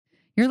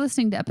You're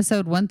listening to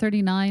episode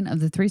 139 of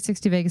the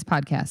 360 Vegas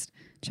podcast.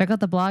 Check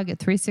out the blog at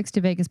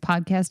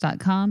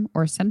 360vegaspodcast.com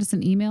or send us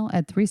an email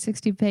at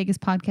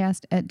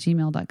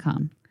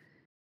 360vegaspodcast@gmail.com.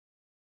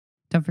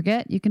 Don't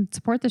forget, you can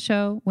support the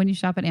show when you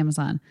shop at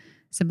Amazon.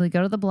 Simply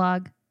go to the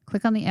blog,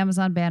 click on the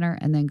Amazon banner,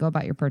 and then go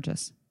about your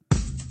purchase.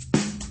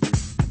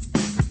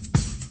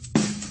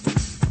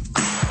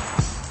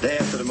 Day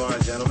after tomorrow,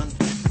 gentlemen,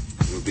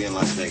 we'll be in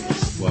Las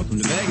Vegas. Welcome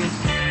to Vegas.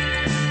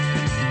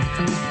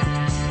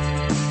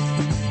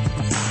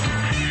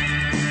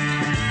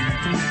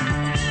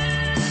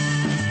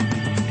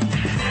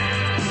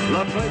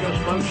 Las Vegas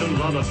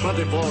functions on a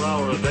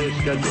 24-hour-a-day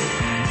schedule.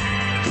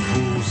 The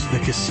pools, the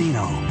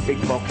casino. Big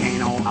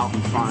volcano out in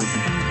front.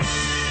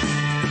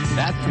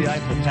 That's the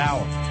Eiffel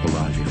Tower.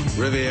 Bellagio,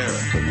 Riviera,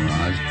 the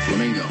Mirage,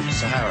 Flamingo,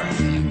 Sahara, and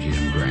the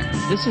MGM Grand.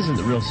 This isn't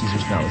the real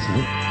Caesar's Palace, is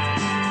it?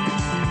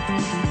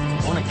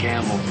 I want to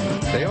gamble.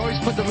 They always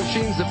put the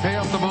machines that pay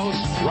off the most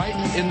right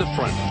in the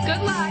front.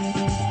 Good luck.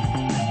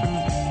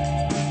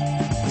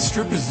 The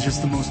Strip is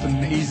just the most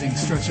amazing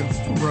stretch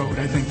of road,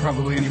 I think,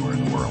 probably anywhere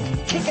in the world.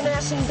 Kicking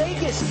ass in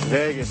Vegas.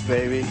 Vegas,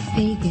 baby.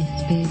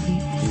 Vegas, baby.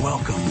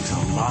 Welcome to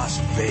Las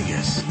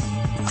Vegas.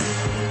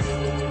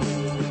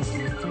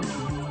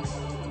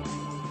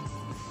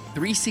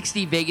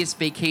 360 Vegas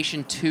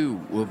Vacation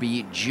 2 will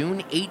be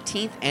June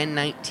 18th and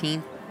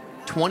 19th,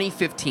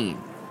 2015.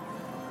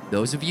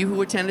 Those of you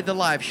who attended the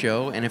live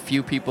show and a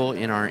few people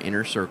in our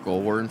inner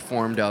circle were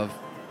informed of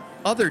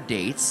other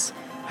dates.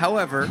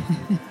 However,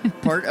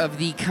 part of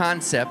the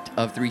concept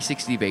of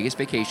 360 Vegas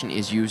Vacation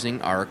is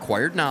using our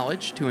acquired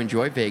knowledge to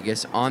enjoy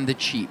Vegas on the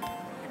cheap.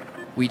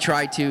 We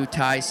try to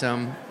tie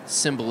some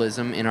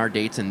symbolism in our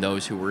dates, and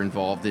those who were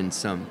involved in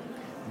some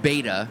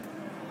beta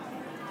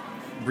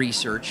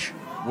research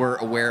were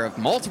aware of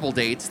multiple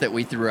dates that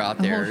we threw out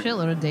there. A whole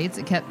shitload of dates.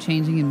 It kept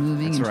changing and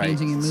moving That's and right.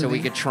 changing and moving. So we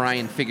could try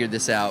and figure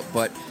this out.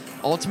 But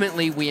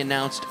ultimately, we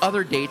announced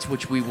other dates,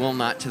 which we will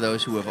not to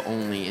those who have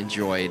only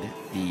enjoyed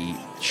the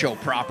show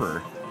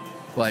proper.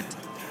 But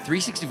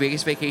 360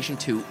 Vegas Vacation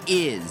 2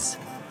 is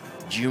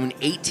June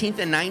 18th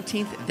and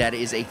 19th. That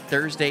is a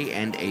Thursday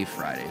and a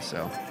Friday.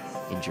 So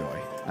enjoy.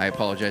 I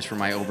apologize for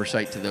my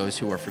oversight to those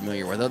who are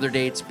familiar with other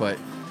dates, but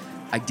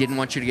I didn't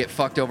want you to get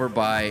fucked over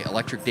by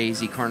Electric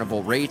Daisy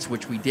Carnival rates,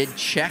 which we did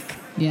check.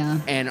 Yeah.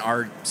 And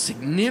are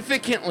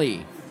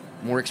significantly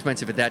more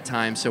expensive at that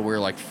time. So we're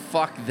like,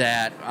 fuck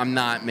that. I'm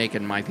not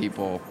making my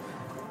people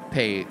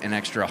pay an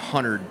extra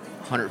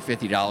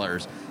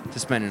 $150 to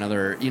spend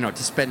another,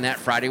 to spend that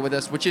Friday with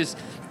us, which is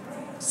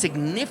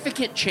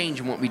significant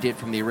change in what we did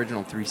from the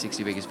original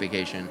 360 Vegas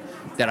Vacation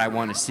that I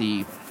want to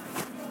see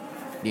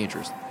the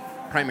interest,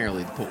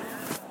 primarily the pool.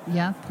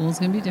 Yeah, pool's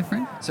going to be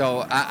different.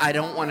 So I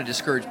don't want to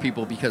discourage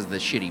people because of the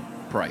shitty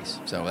price.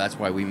 So that's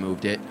why we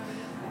moved it.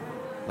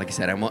 Like I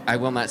said, I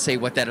will not say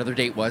what that other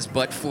date was,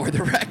 but for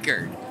the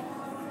record,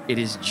 it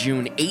is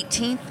June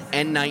 18th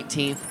and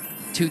 19th,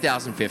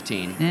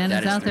 2015. And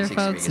that it's out there,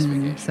 folks.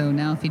 And so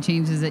now if he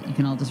changes it, you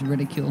can all just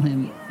ridicule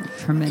him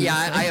tremendously. Yeah,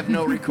 I have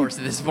no recourse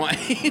at this point.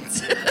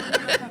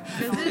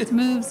 It's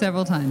moved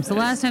several times. The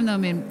last time, though,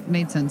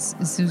 made sense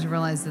as soon as you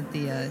realized that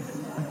the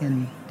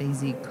fucking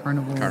Daisy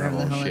Carnival, whatever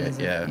the hell shit, it is.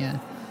 yeah.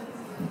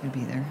 You could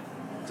be there.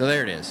 So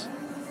there it is.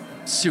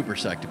 Super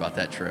psyched about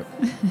that trip.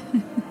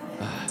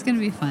 It's going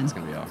to be fun. It's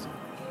going to be awesome.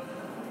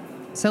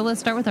 So let's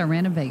start with our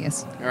random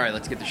Vegas. All right,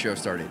 let's get the show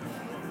started.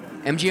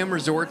 MGM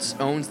Resorts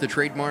owns the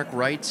trademark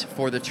rights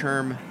for the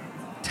term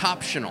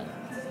Toptional,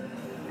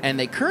 and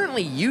they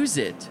currently use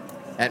it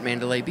at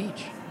Mandalay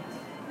Beach.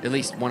 At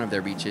least one of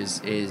their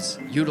beaches is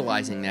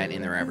utilizing that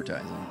in their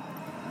advertising.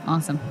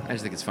 Awesome. I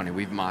just think it's funny.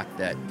 We've mocked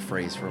that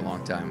phrase for a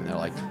long time, and they're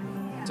like,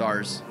 it's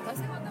ours.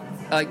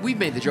 Like, we've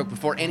made the joke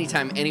before.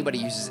 Anytime anybody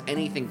uses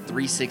anything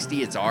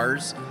 360, it's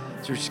ours.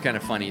 So it's just kind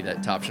of funny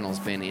that Toptional's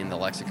been in the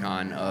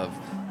lexicon of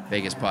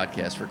Vegas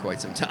podcast for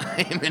quite some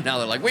time, and now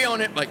they're like, we own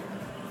it. Like,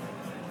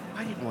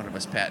 why didn't one of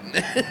us patent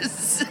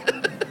this?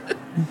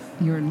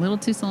 You were a little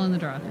too slow in the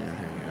draw. Yeah, there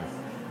you go.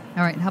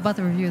 All right, how about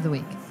the review of the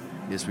week?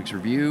 This week's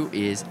review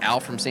is Al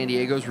from San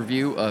Diego's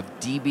review of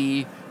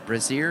DB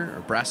Brasserie,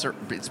 or Brasser.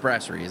 It's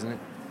Brasserie, isn't it?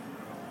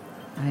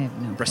 I have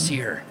no clue.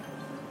 Brasserie. I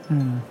don't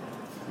know.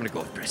 I'm going to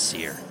go with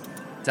Brasserie.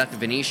 It's at the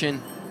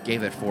Venetian.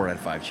 Gave it 4 out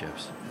of 5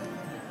 chips.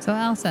 So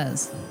Al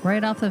says,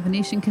 right off the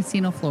Venetian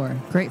casino floor,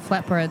 great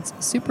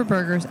flatbreads, super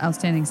burgers,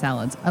 outstanding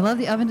salads. I love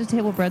the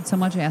oven-to-table bread so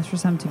much I asked for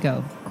some to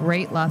go.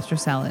 Great lobster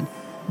salad.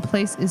 The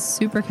place is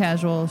super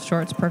casual,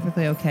 shorts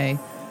perfectly okay.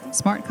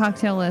 Smart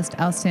cocktail list,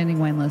 outstanding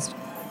wine list.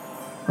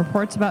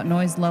 Reports about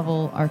noise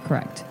level are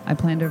correct. I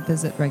plan to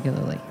visit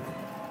regularly.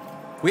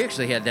 We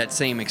actually had that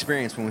same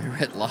experience when we were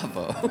at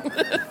Lavo.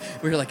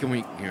 We were like,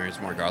 here's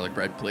more garlic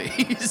bread,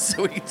 please,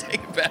 so we can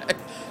take it back.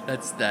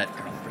 That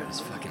garlic bread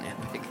is fucking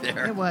epic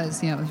there. It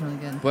was. Yeah, it was really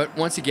good. But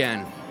once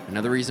again,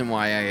 another reason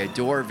why I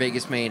adore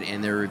Vegas Made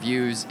and their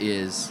reviews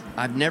is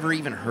I've never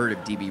even heard of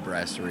DB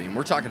Brasserie. And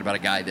we're talking about a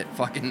guy that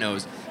fucking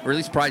knows, or at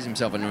least prides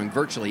himself on knowing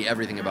virtually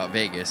everything about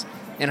Vegas.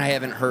 And I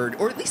haven't heard,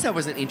 or at least I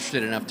wasn't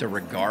interested enough to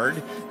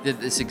regard that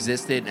this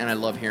existed. And I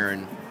love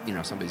hearing,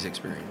 somebody's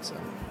experience. So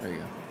there you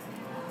go.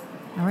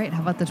 All right,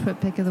 how about the Twit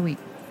Pick of the Week?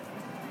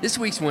 This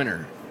week's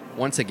winner,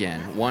 once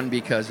again, won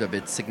because of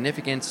its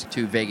significance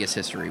to Vegas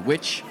history,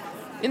 which,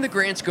 in the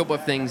grand scope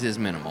of things, is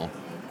minimal.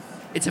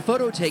 It's a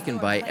photo taken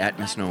by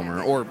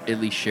 @misnomer, or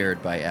at least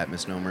shared by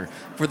 @misnomer,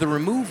 for the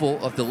removal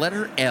of the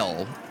letter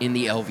L in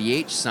the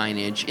LVH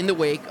signage in the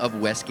wake of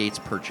Westgate's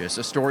purchase,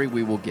 a story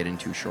we will get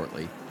into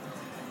shortly.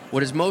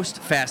 What is most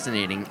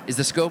fascinating is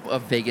the scope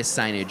of Vegas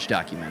signage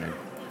documented.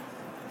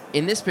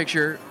 In this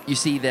picture, you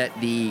see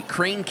that the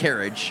crane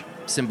carriage,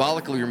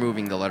 symbolically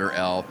removing the letter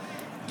L,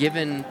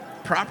 given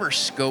proper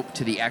scope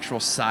to the actual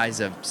size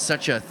of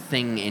such a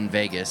thing in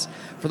Vegas.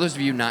 For those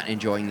of you not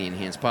enjoying the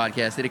Enhanced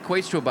podcast, it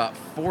equates to about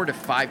 4 to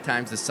 5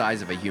 times the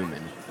size of a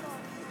human.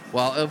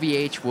 While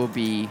LVH will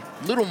be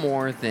little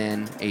more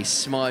than a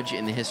smudge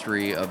in the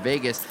history of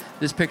Vegas,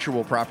 this picture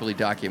will properly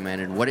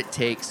document what it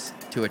takes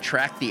to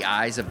attract the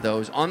eyes of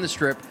those on the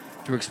Strip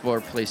to explore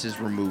places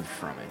removed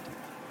from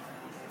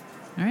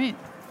it. All right.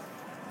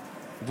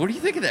 What do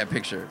you think of that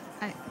picture?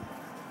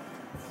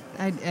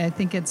 I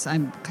think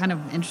I'm kind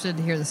of interested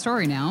to hear the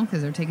story now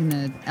because they're taking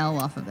the L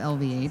off of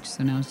LVH,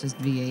 so now it's just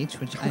VH,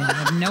 which I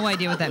have no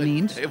idea what that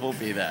means. It will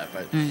be that,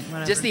 but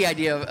right, just the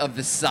idea of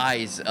the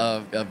size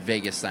of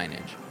Vegas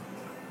signage.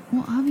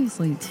 Well,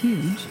 obviously it's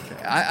huge.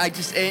 Okay. I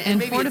just and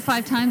maybe 4 to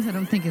 5 times I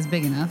don't think is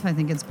big enough. I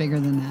think it's bigger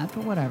than that,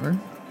 but whatever.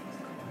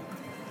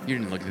 You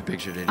didn't look at the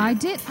picture, did you? I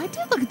did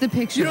look at the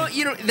picture.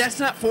 You know,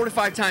 that's not 4 to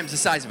 5 times the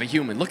size of a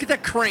human. Look at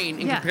that crane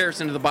in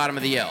comparison to the bottom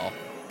of the L.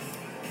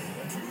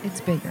 It's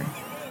bigger.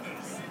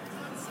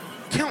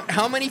 Count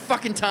how many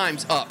fucking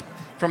times up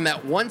from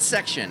that one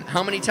section,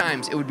 how many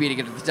times it would be to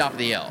get to the top of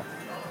the L.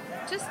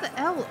 Just the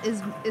L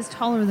is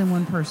taller than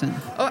one person.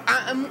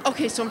 Oh,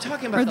 okay, so I'm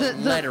talking about the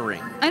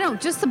lettering. I know,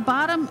 just the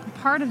bottom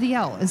part of the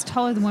L is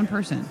taller than one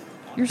person.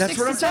 That's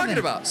what I'm talking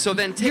about. So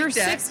then take You're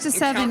that 6 to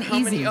 7 and count how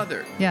easy. many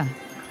other. Yeah.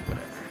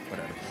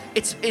 Whatever.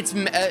 It's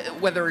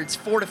whether it's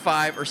 4 to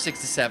 5 or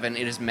 6 to 7,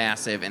 it is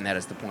massive, and that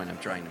is the point I'm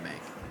trying to make.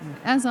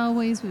 As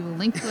always, we will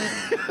link to it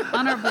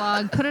on our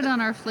blog, put it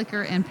on our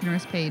Flickr and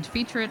Pinterest page,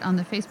 feature it on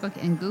the Facebook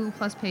and Google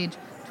Plus page,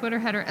 Twitter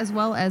header, as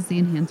well as the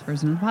enhanced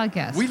version of the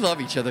podcast. We love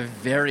each other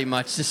very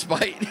much,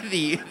 despite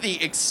the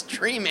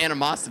extreme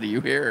animosity you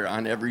hear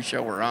on every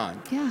show we're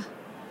on. Yeah.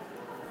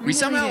 We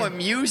somehow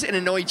amuse and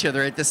annoy each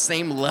other at the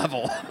same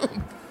level.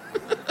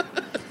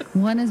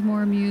 One is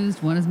more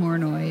amused, one is more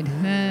annoyed.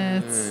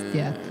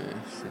 Yeah.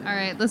 All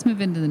right, let's move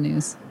into the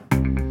news.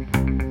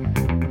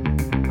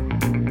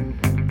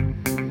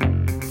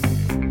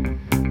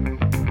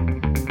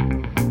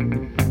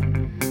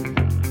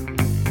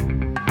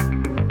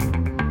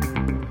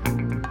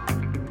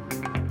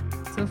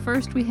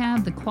 First, we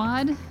have the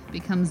Quad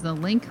becomes the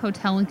Linq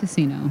Hotel and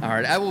Casino. All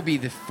right, I will be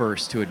the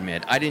first to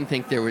admit, I didn't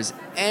think there was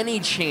any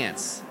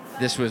chance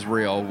this was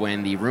real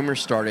when the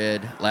rumors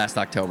started last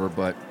October,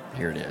 but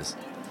here it is.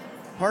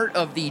 Part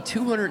of the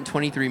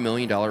 $223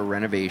 million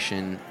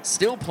renovation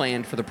still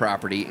planned for the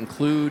property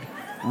include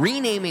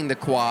renaming the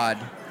Quad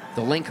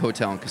the Linq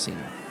Hotel and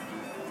Casino.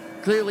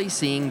 Clearly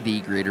seeing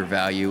the greater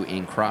value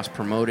in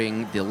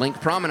cross-promoting the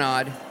Linq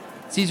Promenade,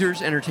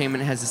 Caesars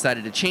Entertainment has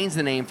decided to change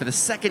the name for the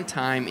second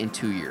time in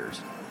 2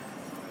 years.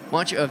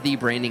 Much of the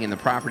branding in the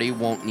property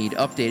won't need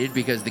updated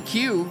because the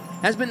queue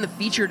has been the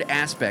featured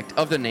aspect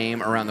of the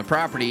name around the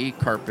property,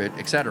 carpet,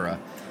 etc.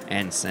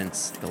 And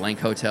since the Linq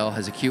Hotel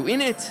has a queue in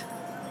it,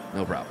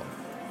 no problem.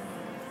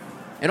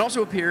 It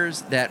also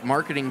appears that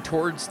marketing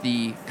towards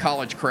the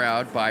college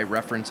crowd by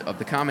reference of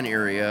the common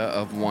area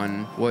of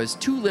one was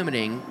too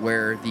limiting,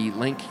 where the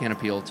Linq can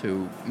appeal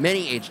to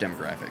many age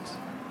demographics.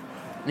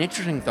 An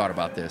interesting thought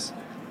about this.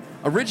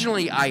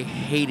 Originally, I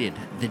hated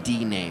the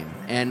D name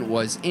and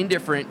was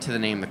indifferent to the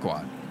name the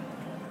Quad.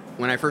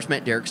 When I first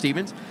met Derek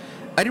Stevens,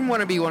 I didn't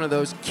want to be one of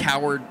those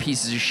coward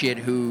pieces of shit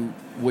who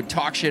would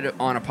talk shit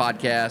on a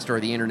podcast or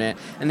the internet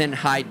and then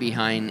hide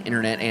behind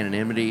internet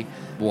anonymity.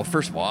 Well,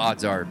 first of all,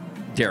 odds are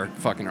Derek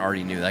fucking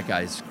already knew. That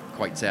guy's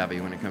quite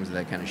savvy when it comes to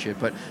that kind of shit.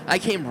 But I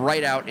came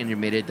right out and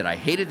admitted that I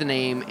hated the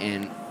name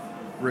and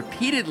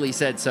repeatedly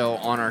said so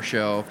on our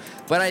show,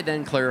 but I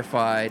then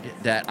clarified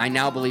that I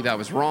now believe I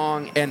was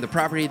wrong, and the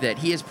property that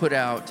he has put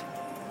out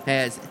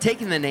has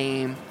taken the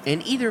name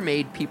and either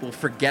made people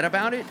forget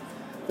about it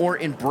or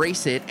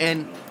embrace it,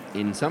 and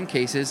in some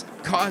cases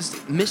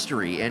caused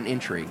mystery and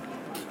intrigue.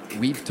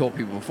 We've told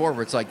people before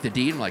where it's like the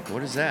D, I'm like,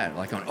 what is that?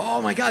 Like,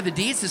 oh my God, the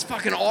D, it's this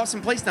fucking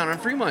awesome place down on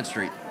Fremont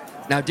Street.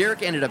 Now,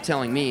 Derek ended up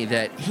telling me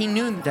that he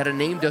knew that a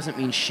name doesn't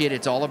mean shit.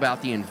 It's all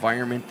about the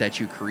environment that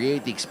you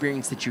create, the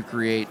experience that you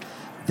create.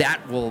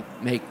 That will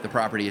make the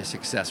property a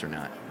success or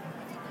not.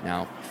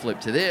 Now,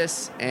 flip to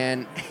this,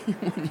 and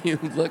when you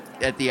look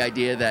at the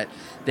idea that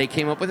they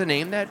came up with a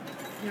name that,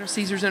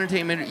 Caesars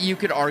Entertainment, you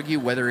could argue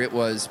whether it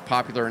was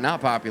popular or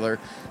not popular,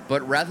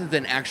 but rather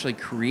than actually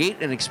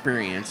create an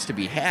experience to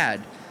be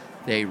had,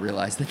 they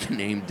realized that the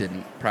name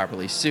didn't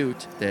properly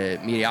suit the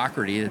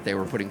mediocrity that they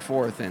were putting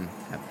forth, and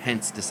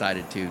hence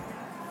decided to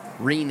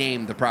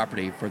rename the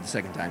property for the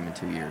second time in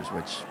 2 years,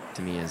 which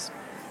to me is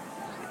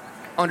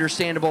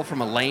understandable from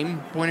a lame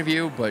point of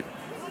view, but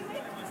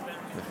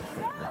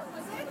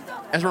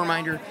As a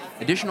reminder,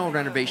 additional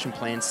renovation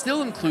plans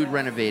still include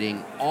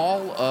renovating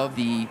all of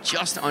the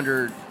just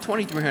under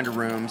 2,300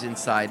 rooms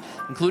inside,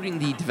 including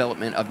the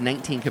development of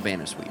 19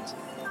 cabana suites.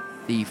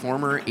 The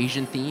former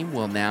Asian theme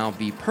will now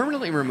be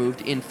permanently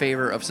removed in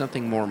favor of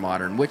something more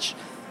modern, which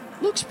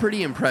looks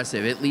pretty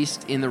impressive, at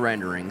least in the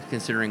rendering,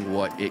 considering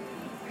what it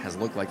has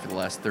looked like for the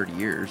last 30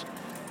 years.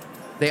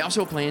 They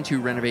also plan to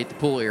renovate the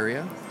pool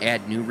area,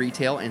 add new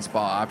retail and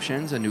spa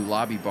options, a new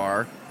lobby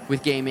bar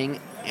with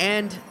gaming,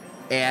 and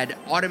add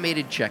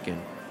automated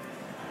check-in.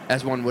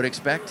 As one would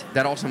expect,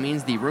 that also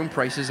means the room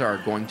prices are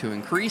going to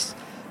increase.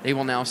 They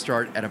will now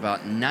start at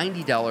about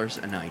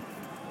 $90 a night.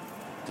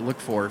 To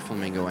look for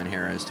Flamingo and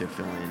Harrah's to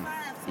fill in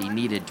the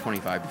needed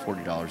 $25 to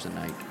 $40 a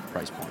night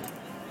price point.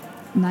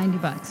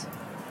 $90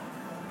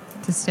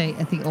 to stay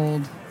at the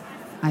old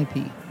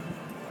IP.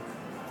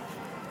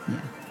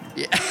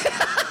 Yeah.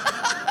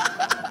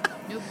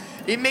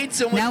 It made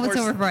so much now more it's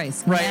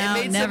overpriced. Right. Now,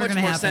 it made so never much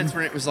gonna more happen. sense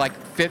when it was like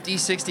 $50,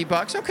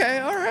 $60. Okay,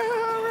 all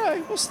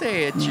right. We'll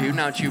stay at you.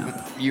 Now that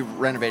you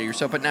renovated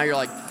yourself, but now you're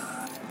like,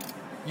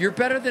 you're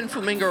better than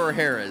Flamingo or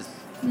Harrah's.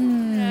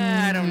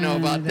 I don't know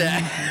about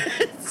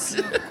that.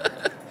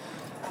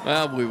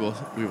 Well, we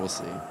will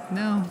see.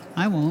 No,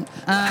 I won't.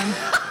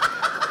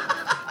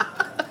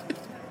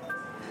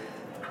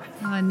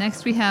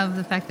 Next, we have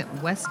the fact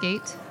that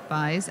Westgate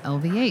buys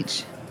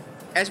LVH.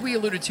 As we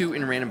alluded to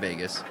in Random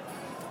Vegas,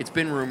 it's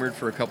been rumored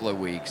for a couple of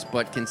weeks,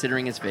 but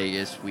considering it's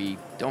Vegas, we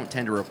don't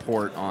tend to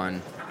report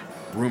on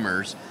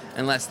rumors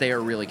unless they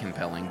are really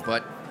compelling.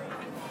 But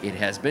it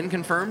has been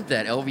confirmed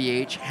that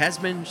LVH has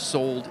been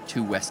sold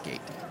to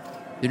Westgate.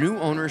 The new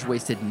owners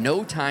wasted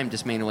no time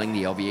dismantling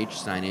the LVH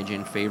signage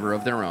in favor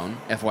of their own.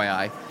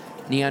 FYI,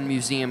 Neon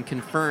Museum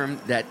confirmed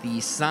that the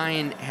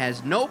sign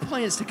has no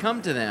plans to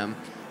come to them,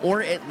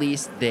 or at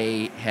least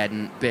they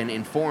hadn't been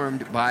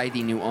informed by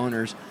the new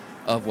owners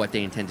of what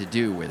they intend to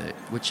do with it,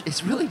 which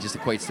is really just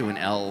equates to an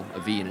L, a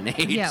V, and an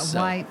H. Yeah, so.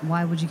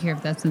 why would you care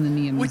if that's in the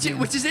Neon Museum?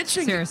 Which is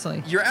interesting.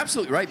 Seriously. You're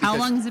absolutely right. How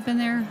long has it been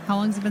there? How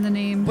long has it been the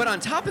name? But on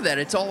top of that,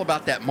 it's all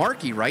about that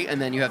marquee, right?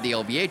 And then you have the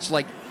LVH.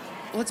 Like,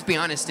 let's be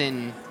honest,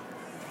 in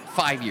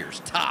 5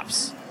 years,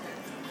 tops.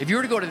 If you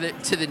were to go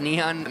to the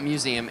Neon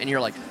Museum and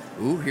you're like,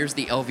 ooh, here's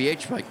the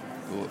LVH, like,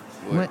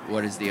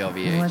 what is the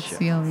LVH? What's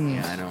the LVH?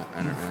 Yeah,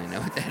 I don't really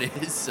know what that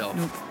is. So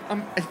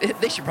Nope.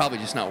 They should probably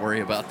just not worry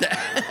about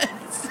that.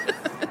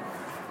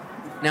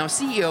 Now,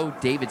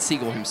 CEO David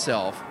Siegel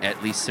himself,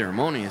 at least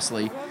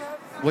ceremoniously,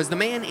 was the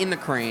man in the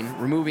crane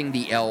removing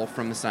the L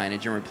from the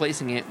signage and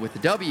replacing it with the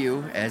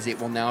W, as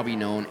it will now be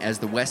known as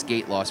the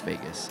Westgate Las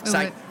Vegas.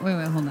 Wait,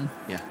 hold on.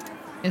 Yeah.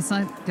 It's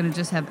not going to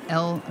just have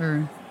L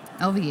or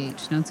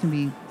LVH. No, it's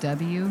going to be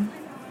WVH.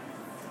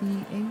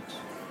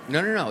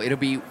 No. It'll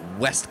be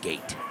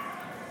Westgate.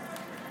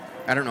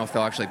 I don't know if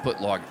they'll actually put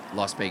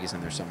Las Vegas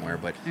in there somewhere,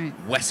 but right.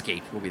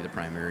 Westgate will be the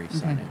primary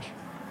signage.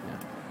 Yeah.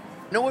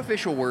 No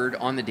official word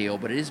on the deal,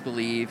 but it is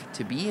believed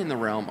to be in the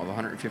realm of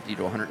 $150 to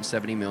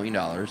 $170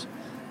 million.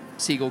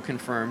 Siegel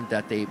confirmed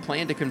that they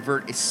plan to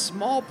convert a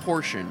small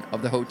portion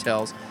of the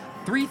hotel's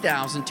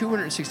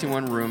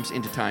 3,261 rooms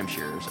into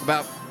timeshares,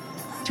 about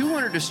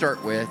 200 to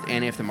start with,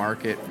 and if the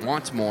market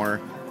wants more,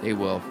 they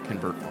will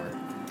convert more.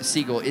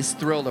 Siegel is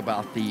thrilled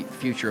about the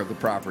future of the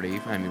property.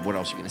 I mean, what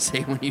else are you going to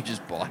say when you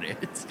just bought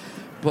it?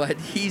 But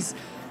he's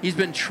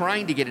been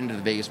trying to get into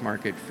the Vegas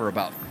market for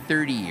about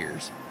 30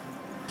 years.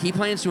 He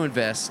plans to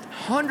invest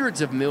hundreds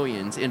of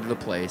millions into the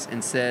place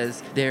and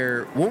says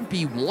there won't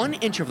be 1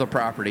 inch of the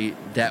property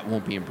that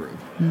won't be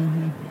improved.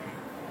 Mm-hmm.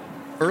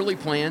 Early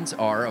plans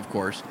are, of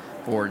course,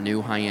 for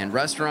new high-end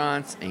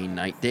restaurants, a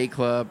night day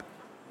club.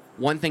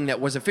 One thing that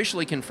was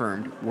officially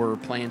confirmed were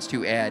plans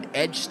to add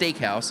Edge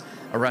Steakhouse,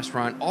 a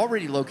restaurant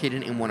already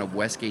located in one of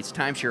Westgate's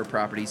timeshare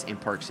properties in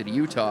Park City,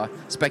 Utah.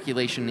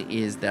 Speculation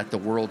is that the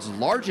world's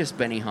largest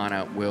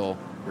Benihana will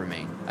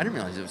remain. I didn't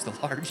realize it was the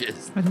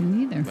largest. I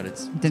didn't either. But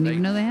it's didn't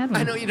even know they had one.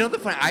 I know. You know the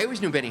funny. I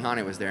always knew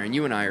Benihana was there, and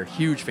you and I are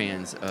huge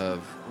fans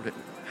of.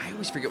 I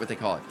always forget what they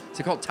call it. Is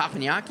it called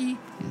teppanyaki?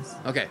 Yes.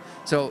 Okay,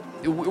 so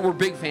we're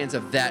big fans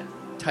of that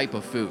type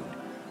of food,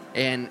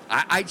 and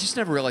I just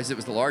never realized it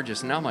was the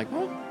largest. And now I'm like,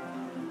 well,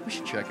 we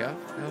should check out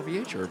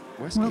LVH or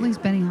Westgate. Well, at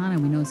least Benihana,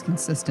 we know is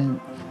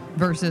consistent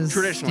versus the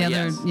Traditionally,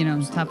 other,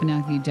 yes.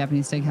 teppanyaki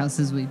Japanese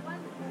steakhouses we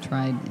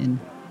tried in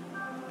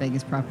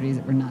Vegas properties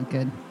that were not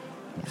good.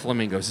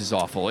 Flamingos is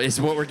awful, is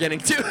what we're getting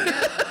to.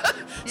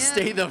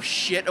 Stay the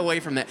shit away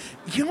from that.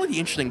 You know what the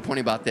interesting point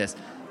about this?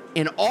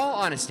 In all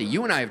honesty,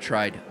 you and I have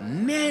tried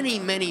many,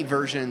 many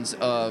versions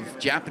of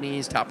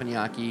Japanese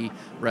teppanyaki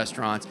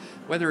restaurants,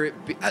 whether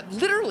it be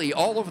literally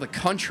all over the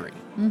country.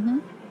 Mm-hmm.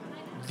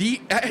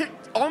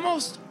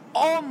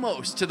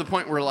 Almost to the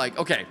point where, like,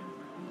 okay,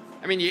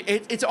 I mean,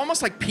 it's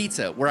almost like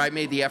pizza, where I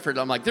made the effort.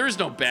 I'm like, there is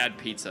no bad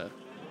pizza.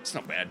 It's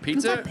not bad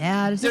pizza. It's not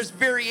bad. It's there's just,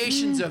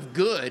 variations of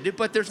good,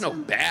 but there's no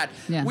bad.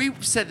 Yeah. We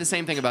said the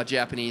same thing about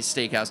Japanese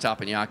steakhouse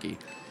teppanyaki.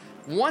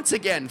 Once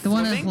again,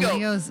 one of the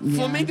Flamingos, yeah.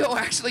 Flamingo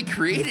actually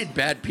created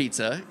bad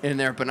pizza in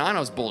their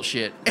Bananos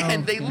bullshit,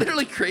 and they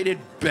literally created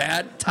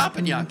bad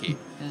teppanyaki.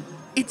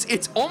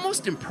 It's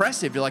almost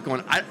impressive. You're like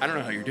going, I don't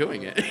know how you're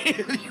doing it.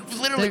 You've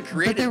literally But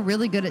created they're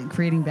really good at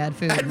creating bad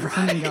food. Right.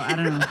 Flamingo, I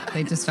don't know.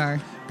 They just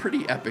are.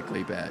 pretty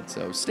epically bad.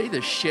 So stay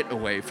the shit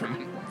away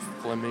from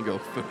Flamingo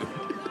food.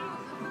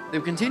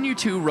 They've continued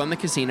to run the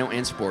casino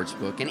and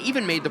sportsbook, and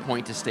even made the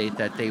point to state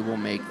that they will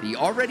make the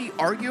already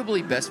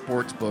arguably best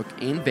sportsbook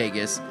in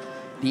Vegas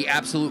the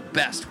absolute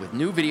best, with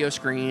new video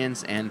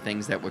screens and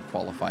things that would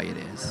qualify it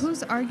as.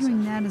 Who's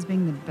arguing that as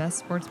being the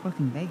best sportsbook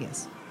in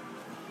Vegas?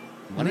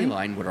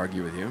 Moneyline would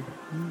argue with you.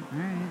 All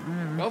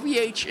right, whatever.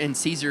 LVH and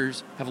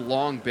Caesars have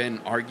long been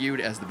argued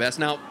as the best.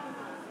 Now,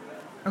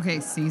 Okay,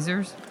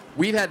 Caesars.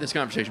 we've had this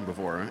conversation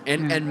before,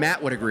 and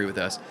Matt would agree with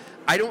us.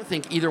 I don't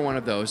think either one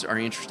of those are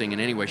interesting in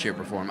any way, shape,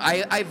 or form.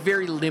 I have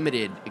very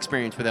limited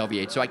experience with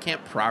LVH, so I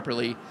can't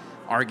properly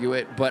argue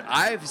it, but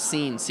I've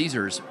seen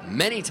Caesars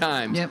many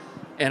times, Yep.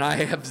 and I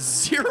have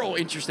zero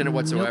interest in it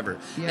whatsoever.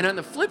 Yep. And on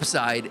the flip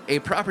side, a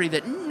property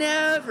that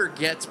never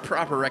gets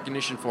proper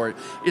recognition for it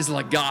is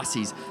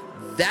Legacy's.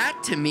 That,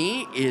 to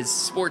me, is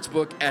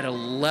sportsbook at a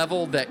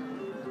level that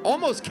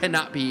almost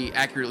cannot be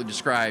accurately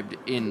described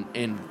in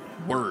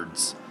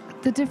words.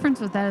 The difference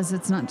with that is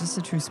it's not just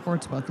a true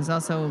sports book. It's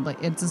also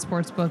like it's a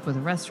sports book with a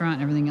restaurant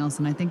and everything else.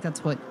 And I think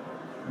that's what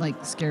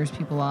like scares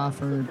people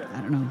off, or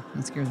I don't know,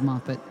 it scares them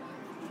off, but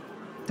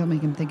don't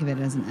make them think of it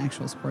as an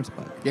actual sports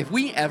book. If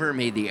we ever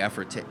made the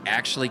effort to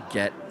actually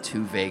get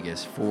to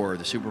Vegas for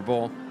the Super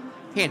Bowl,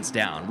 hands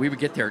down, we would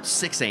get there at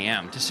 6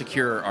 a.m. to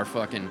secure our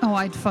fucking... Oh,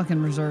 I'd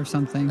fucking reserve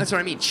something. That's what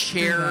I mean.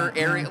 Chair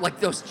Yeah. area, like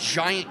those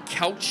giant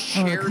couch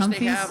Oh, the chairs they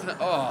comfies? have.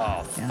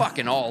 Oh, Yeah.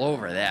 fucking all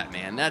over that,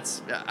 man.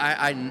 That's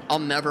I'll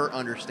never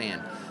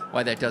understand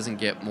why that doesn't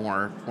get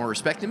more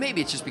respect. And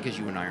maybe it's just because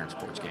you and I aren't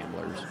sports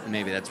gamblers.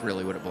 Maybe that's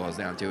really what it boils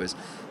down to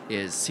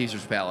is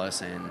Caesar's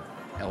Palace and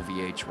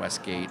LVH,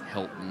 Westgate,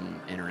 Hilton,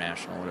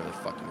 International, whatever the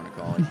fuck you want to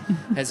call it,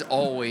 has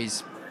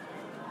always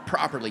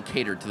properly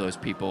catered to those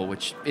people,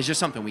 which is just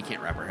something we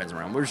can't wrap our heads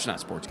around. We're just not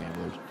sports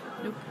gamblers.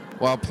 Nope.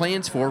 While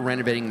plans for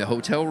renovating the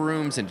hotel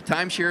rooms into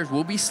timeshares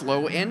will be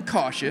slow and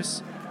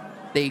cautious,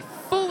 they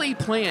fully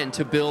plan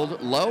to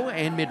build low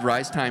and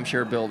mid-rise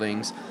timeshare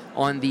buildings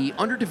on the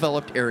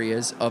underdeveloped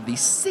areas of the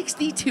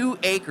 62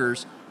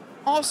 acres,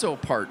 also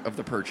part of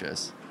the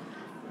purchase.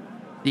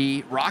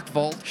 The Rock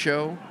Vault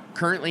show,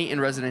 currently in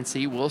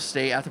residency, will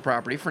stay at the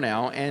property for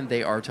now, and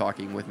they are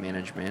talking with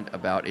management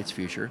about its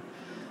future.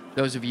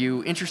 Those of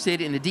you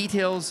interested in the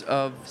details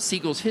of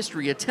Siegel's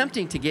history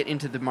attempting to get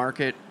into the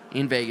market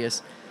in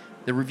Vegas,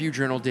 the Review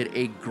Journal did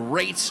a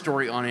great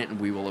story on it, and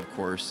we will, of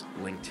course,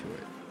 link to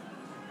it.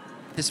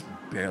 This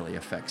barely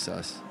affects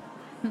us.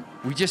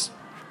 We just...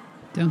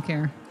 Don't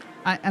care.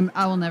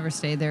 I will never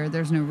stay there.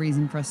 There's no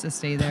reason for us to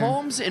stay there.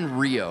 Palms and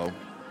Rio,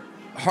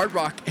 Hard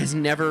Rock has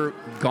never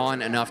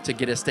gone enough to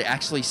get us to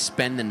actually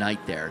spend the night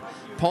there.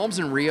 Palms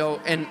and Rio,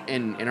 and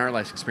in our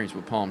last experience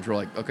with Palms, we're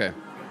like, okay,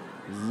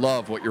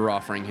 love what you're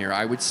offering here.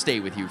 I would stay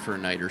with you for a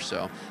night or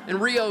so. And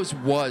Rio's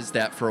was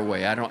that for a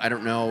way. I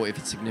don't know if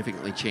it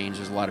significantly changed.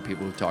 There's a lot of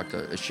people who've talked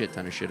a shit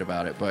ton of shit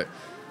about it, but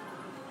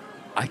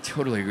I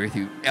totally agree with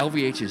you.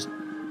 LVH is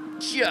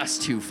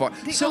just too far.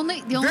 The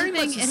only very thing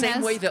much the it same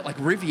has- way that like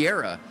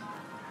Riviera,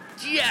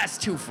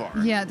 just too far.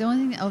 Yeah, the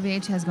only thing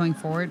LVH has going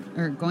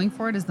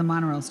forward is the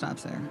monorail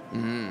stops there.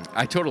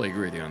 I totally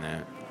agree with you on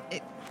that.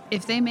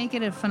 If they make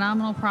it a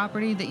phenomenal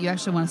property that you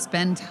actually want to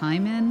spend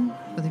time in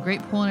with a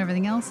great pool and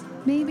everything else,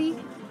 maybe.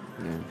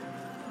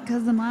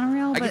 Because the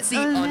monorail. I but could see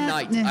other a than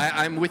that, night.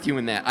 I'm with you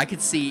in that. I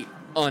could see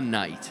a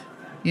night,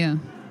 yeah.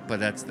 but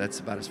that's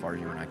about as far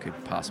as you and I could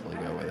possibly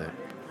go with it.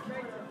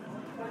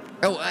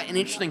 Oh, an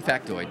interesting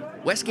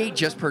factoid. Westgate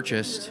just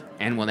purchased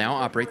and will now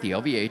operate the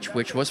LVH,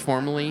 which was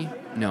formerly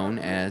known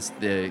as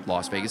the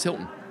Las Vegas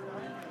Hilton.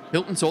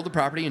 Hilton sold the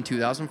property in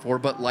 2004,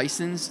 but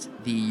licensed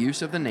the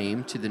use of the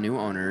name to the new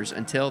owners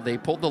until they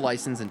pulled the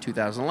license in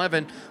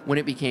 2011 when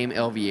it became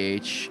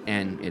LVH,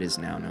 and it is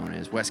now known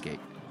as Westgate.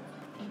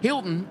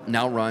 Hilton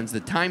now runs the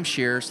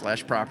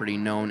timeshare/property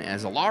known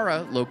as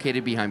Aria,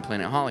 located behind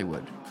Planet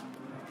Hollywood.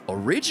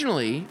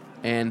 Originally,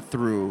 and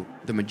through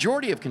the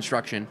majority of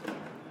construction,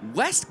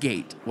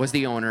 Westgate was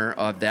the owner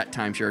of that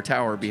timeshare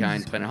tower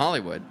behind Planet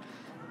Hollywood.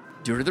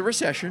 Due to the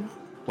recession,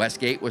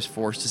 Westgate was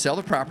forced to sell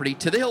the property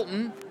to the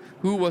Hilton,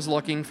 who was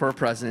looking for a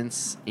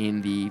presence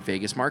in the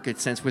Vegas market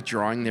since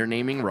withdrawing their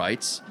naming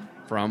rights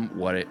from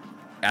what it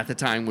at the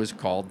time was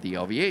called the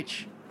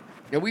LVH.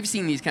 Now, we've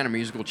seen these kind of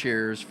musical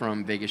chairs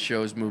from Vegas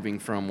shows moving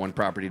from one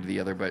property to the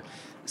other, but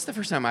it's the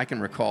first time I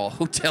can recall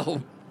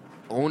hotel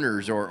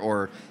owners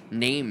or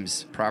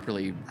names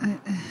properly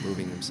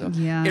moving themselves.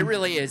 Yeah. It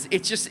really is.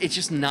 It's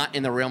just not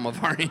in the realm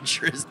of our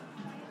interest.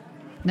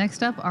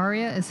 Next up,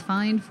 Aria is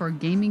fined for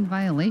gaming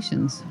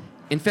violations.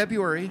 In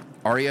February,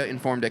 Aria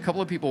informed a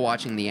couple of people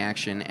watching the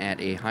action at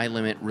a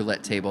high-limit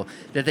roulette table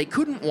that they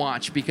couldn't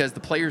watch because the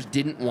players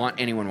didn't want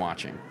anyone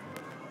watching.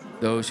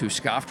 Those who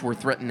scoffed were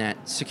threatened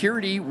that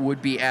security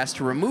would be asked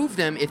to remove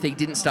them if they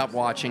didn't stop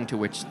watching, to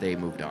which they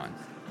moved on.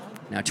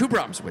 Now, two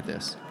problems with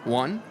this.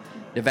 One,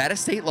 Nevada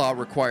state law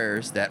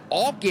requires that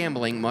all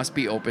gambling must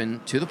be open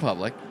to the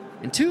public.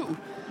 And two,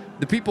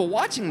 the people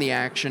watching the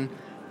action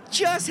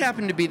just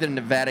happened to be the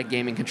Nevada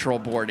Gaming Control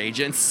Board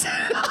agents.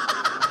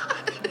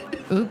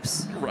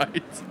 Oops.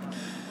 Right.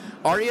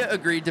 Aria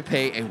agreed to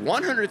pay a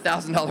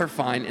 $100,000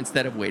 fine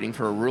instead of waiting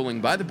for a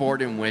ruling by the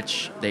board in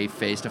which they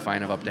faced a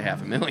fine of up to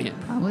 $500,000.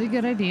 Probably a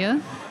good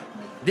idea.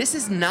 This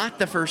is not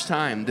the first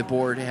time the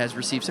board has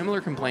received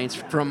similar complaints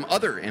from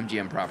other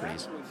MGM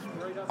properties.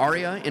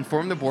 Aria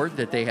informed the board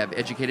that they have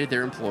educated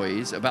their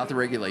employees about the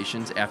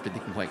regulations after the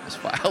complaint was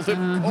filed.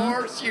 Of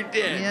course you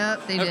did.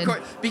 Yep, they did.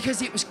 Course,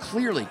 because it was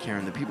clearly,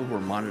 Karen, the people who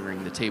were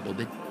monitoring the table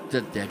that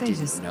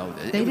didn't know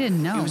that. They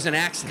didn't know. It was an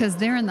accident. Because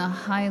they're in the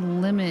high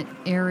limit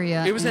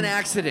area. It was an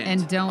accident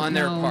and don't on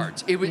their know.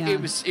 part. It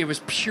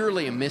was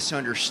purely a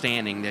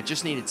misunderstanding that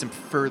just needed some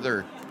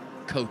further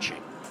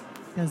coaching.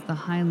 Because the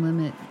high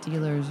limit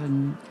dealers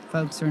and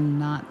folks are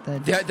not the.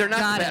 They're not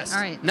Got the it. best.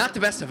 All right. Not the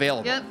best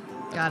available. Yep.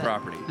 Got it.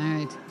 Property. All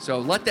right. So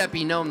let that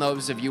be known,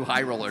 those of you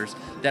high rollers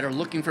that are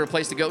looking for a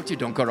place to go to,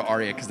 don't go to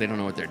Aria because they don't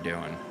know what they're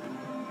doing.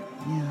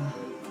 Yeah.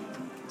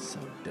 So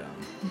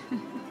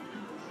dumb.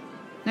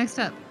 Next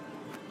up,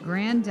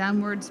 Grand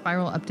Downward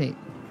Spiral update.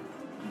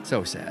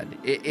 So sad.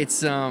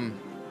 It's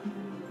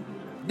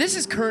this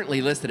is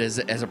currently listed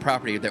as a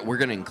property that we're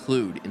going to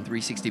include in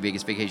 360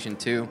 Vegas Vacation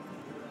 2.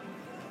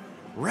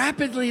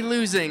 Rapidly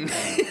losing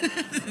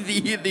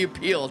the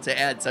appeal to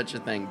add such a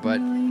thing, but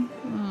Really?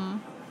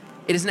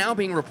 it is now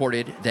being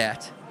reported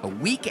that a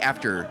week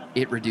after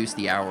it reduced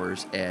the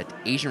hours at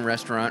Asian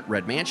restaurant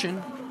Red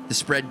Mansion, the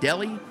Spread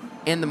Deli,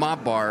 and the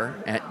Mob Bar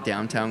at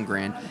Downtown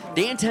Grand,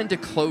 they intend to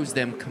close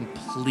them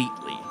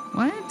completely.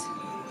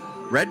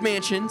 What? Red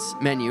Mansion's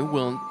menu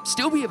will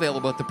still be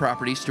available at the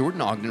property's Stewart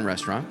and Ogden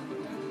restaurant.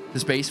 The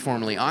space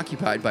formerly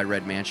occupied by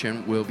Red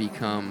Mansion will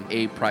become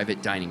a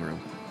private dining room.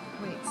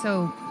 Wait,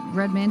 so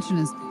Red Mansion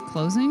is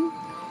closing?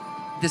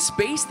 The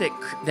space that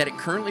it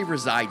currently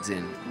resides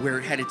in, where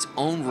it had its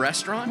own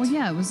restaurant, Well,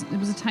 yeah, it was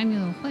a tiny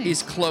little place.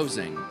 is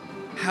closing.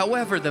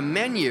 However, the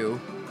menu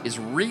is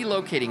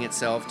relocating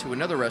itself to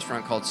another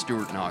restaurant called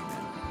Stewart and Ogden.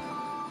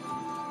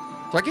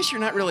 So I guess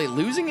you're not really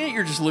losing it,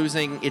 you're just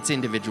losing its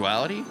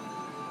individuality.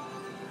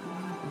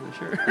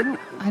 Sure.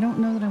 I don't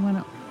know that I want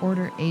to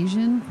order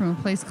Asian from a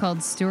place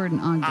called Stewart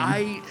and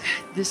Ogden.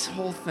 This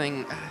whole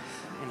thing.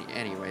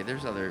 Anyway,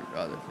 there's other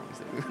things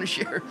that we want to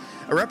share.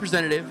 A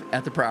representative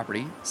at the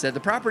property said the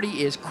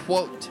property is,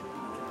 quote,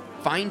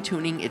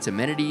 fine-tuning its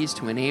amenities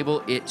to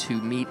enable it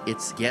to meet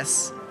its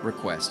guests'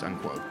 request,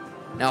 unquote.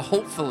 Now,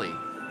 hopefully,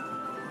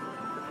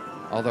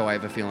 although I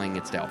have a feeling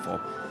it's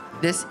doubtful,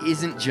 this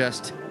isn't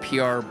just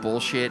PR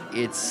bullshit.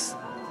 It's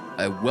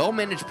a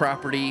well-managed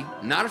property,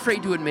 not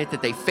afraid to admit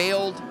that they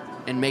failed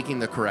in making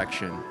the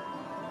correction.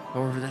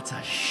 However, that's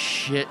a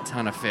shit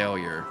ton of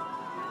failure.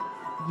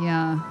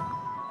 Yeah.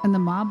 And the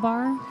Mob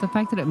Bar, the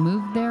fact that it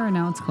moved there and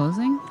now it's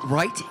closing?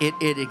 Right?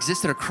 It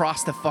existed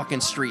across the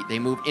fucking street. They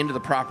moved into the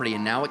property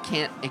and now it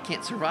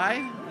can't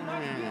survive?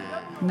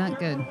 Not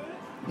good.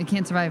 It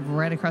can't survive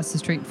right across the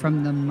street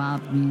from the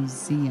Mob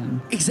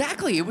Museum.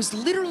 Exactly. It was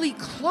literally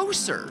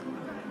closer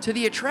to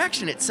the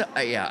attraction itself.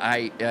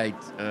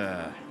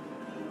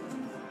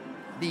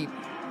 The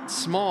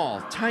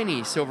small,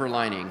 tiny silver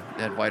lining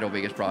that Vital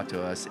Vegas brought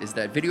to us is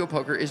that video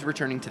poker is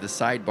returning to the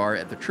sidebar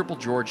at the Triple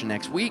George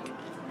next week.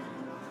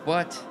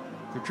 But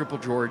the Triple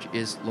George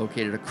is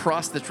located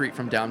across the street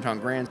from Downtown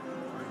Grand.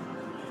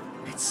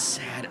 It's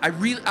sad.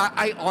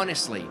 I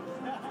honestly,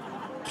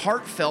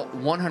 heartfelt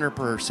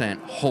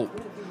 100%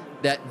 hope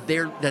that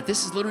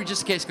this is literally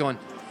just a case going,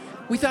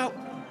 we thought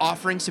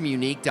offering some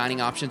unique dining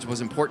options was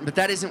important, but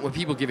that isn't what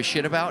people give a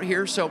shit about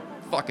here, so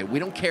fuck it. We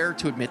don't care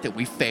to admit that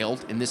we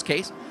failed in this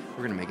case.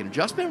 We're going to make an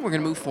adjustment. We're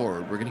going to move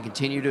forward. We're going to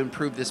continue to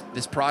improve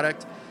this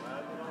product.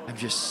 I'm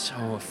just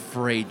so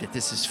afraid that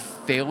this is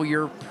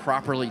failure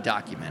properly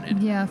documented.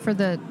 Yeah, for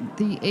the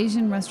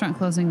Asian restaurant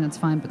closing, that's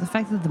fine. But the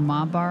fact that the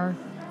Mob Bar,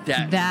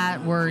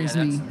 that worries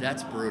me.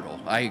 That's brutal.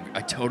 I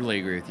totally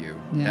agree with you.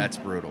 Yeah. That's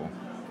brutal.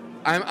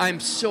 I'm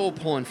so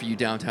pulling for you,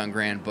 Downtown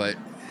Grand, but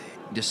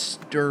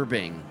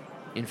disturbing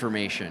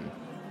information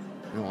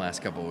in the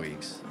last couple of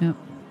weeks. Yep.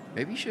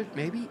 Maybe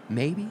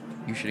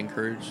you should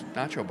encourage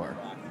Nacho Bar.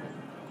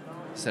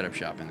 Set up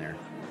shop in there.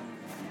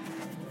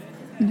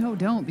 No,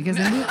 don't, because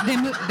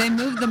they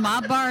moved the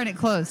Mob Bar and it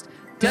closed.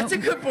 That's a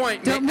good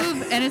point. Don't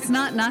move, and it's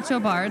not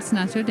Nacho Bar, it's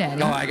Nacho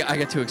Daddy. Oh, I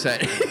got too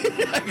excited.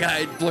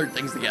 I blurred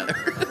things together.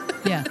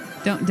 Yeah,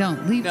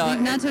 don't. Leave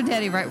Nacho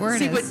Daddy right where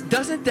it is. See, but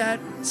doesn't that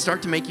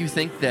start to make you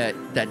think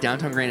that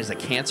Downtown Grand is a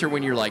cancer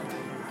when you're like,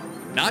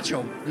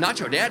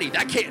 Nacho Daddy,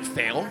 that can't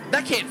fail.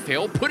 That can't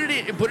fail. Put it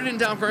in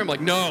Downtown Grand. I'm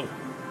like, no.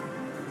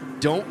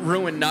 Don't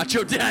ruin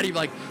Nacho Daddy.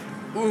 Like,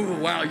 ooh,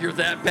 wow, you're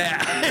that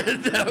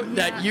bad.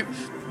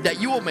 that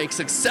you will make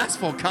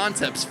successful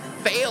concepts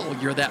fail.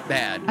 You're that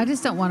bad. I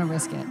just don't want to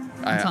risk it.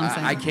 That's all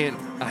I'm saying.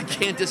 I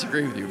can't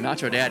disagree with you.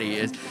 Nacho Daddy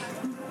is.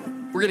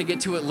 We're gonna get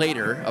to it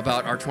later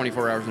about our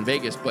 24 hours in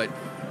Vegas, but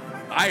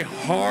I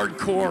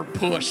hardcore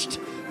pushed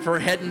for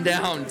heading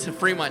down to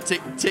Fremont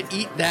to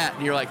eat that,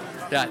 and you're like,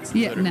 that's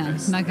ludicrous. No,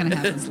 it's not gonna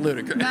happen. It's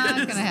ludicrous.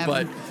 Not gonna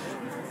happen.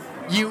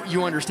 But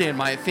you understand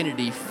my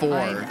affinity for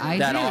I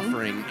that do.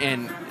 offering,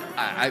 and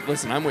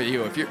listen. I'm with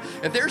you.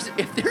 If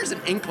there's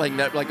an inkling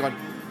that like on.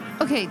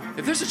 Okay.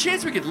 If there's a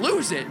chance we could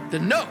lose it,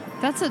 then no.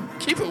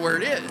 Keep it where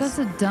it is. That's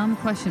a dumb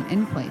question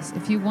any place.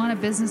 If you want a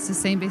business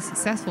to be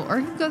successful, or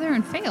you can go there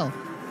and fail,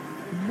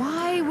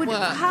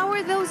 how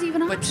are those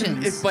even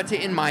options?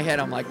 In my head,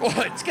 I'm like,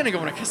 oh, it's going to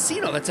go in a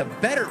casino. That's a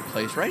better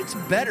place, right? It's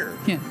better.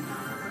 Yeah.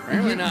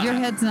 Your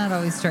head's not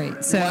always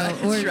straight. So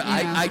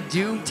I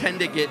do tend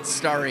to get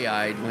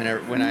starry-eyed when I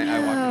walk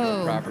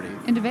into a property.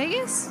 Into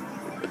Vegas?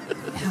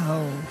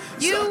 No.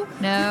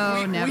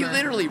 Never. We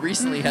literally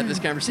recently had this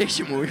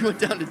conversation where we went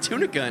down to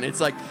Tunica, and it's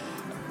like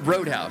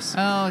Roadhouse.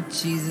 Oh,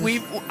 Jesus.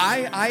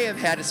 I have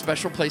had a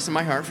special place in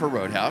my heart for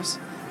Roadhouse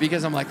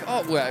because I'm like,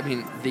 oh, well, I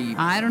mean,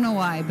 I don't know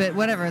why, but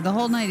whatever. The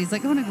whole night, he's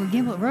like, I want to go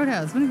gamble at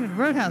Roadhouse. I want to go to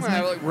Roadhouse.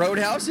 Well, like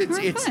Roadhouse,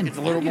 it's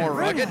a little more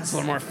rugged. Roadhouse. It's a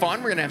little more fun.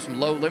 We're going to have some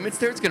low limits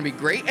there. It's going to be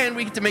great. And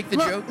we get to make the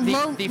joke.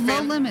 Low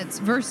limits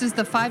versus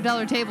the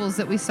 $5 tables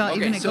that we saw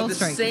even at Gold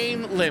Strike. So the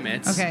same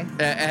limits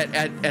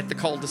at the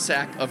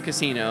cul-de-sac of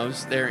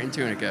casinos there in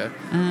Tunica.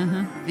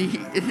 Uh-huh.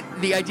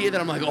 The idea that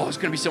I'm like, oh, it's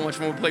going to be so much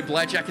fun. We'll play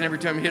blackjack, and every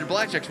time we hit a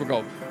blackjack, we'll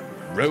go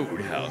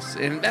Roadhouse.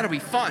 And that'll be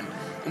fun.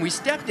 And we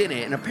stepped in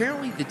it, and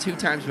apparently the 2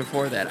 times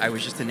before that, I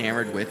was just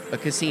enamored with a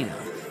casino.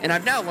 And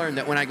I've now learned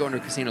that when I go into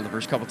a casino the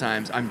first couple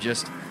times, I'm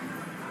just...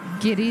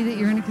 Giddy that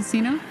you're in a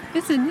casino?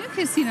 It's a new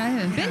casino. I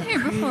haven't been here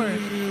before.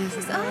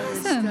 It's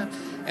awesome.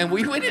 And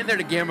we went in there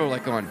to gamble,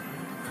 like going,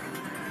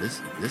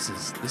 this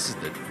is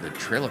the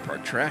trailer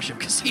park trash of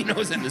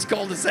casinos in this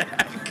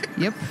cul-de-sac.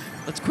 Yep.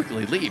 Let's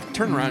quickly leave.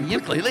 Turn around,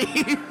 quickly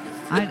leave.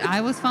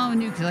 I was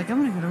following you because like, I'm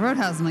going to go to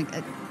Roadhouse. I'm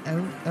like,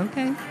 oh,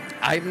 okay.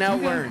 I've now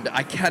learned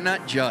I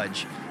cannot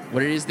judge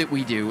what it is that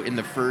we do in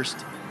the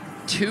first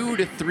 2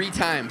 to 3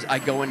 times I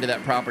go into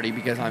that property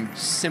because I'm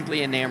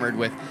simply enamored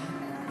with,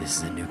 this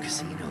is a new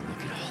casino.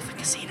 Look at all the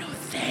casino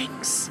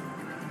things.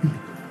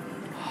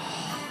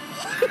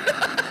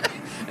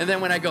 And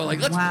then when I go like,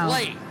 let's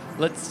play.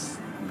 Let's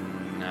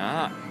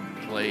not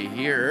play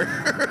here.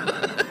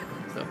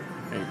 So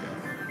there you go.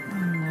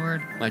 Oh,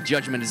 Lord. My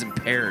judgment is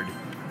impaired.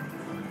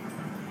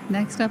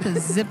 Next up is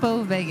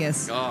Zippo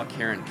Vegas. Oh,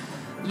 Karen.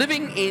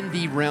 Living in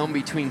the realm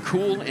between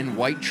cool and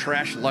white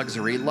trash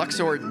luxury,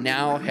 Luxor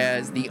now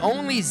has the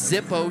only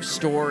Zippo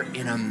store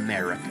in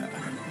America.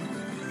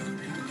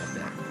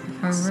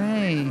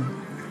 Hooray.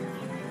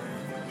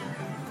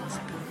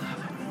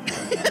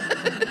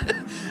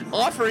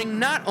 Offering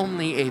not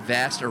only a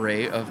vast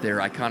array of their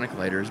iconic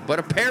lighters, but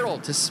apparel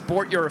to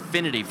sport your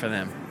affinity for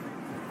them.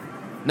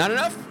 Not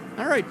enough?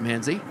 All right,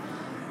 Manzi.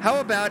 How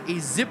about a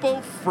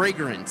Zippo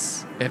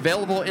fragrance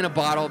available in a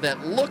bottle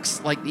that looks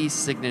like the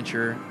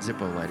signature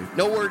Zippo lighter?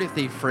 No word if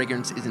the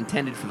fragrance is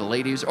intended for the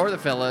ladies or the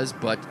fellas,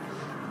 but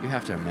you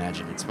have to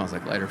imagine it smells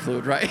like lighter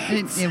fluid, right?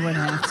 It would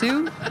have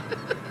to.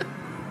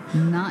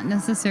 Not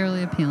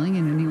necessarily appealing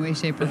in any way,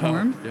 shape, or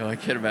form. No, I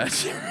can't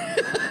imagine.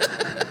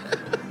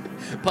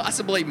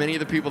 Possibly many of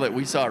the people that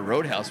we saw at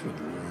Roadhouse would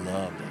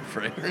love that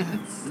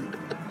fragrance.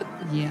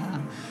 Yeah,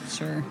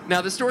 sure.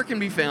 Now, the store can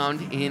be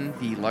found in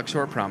the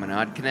Luxor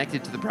Promenade,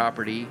 connected to the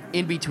property,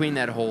 in between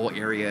that whole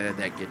area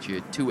that gets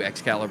you to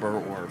Excalibur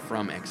or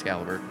from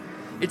Excalibur.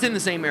 It's in the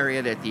same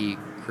area that the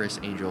Chris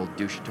Angel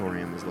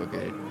Douchatorium is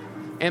located.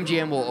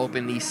 MGM will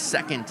open the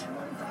second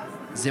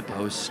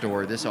Zippo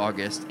store this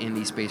August in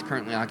the space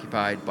currently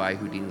occupied by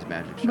Houdini's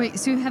Magic Shop. Wait,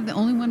 so you have the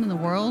only one in the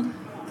world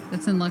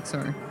that's in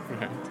Luxor?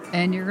 Right.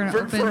 And you're going to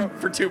open...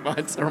 For 2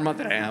 months or a month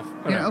and a half.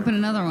 You're going to open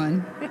another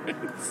one.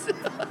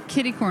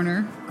 Kitty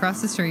Corner,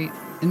 across the street,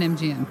 in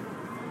MGM.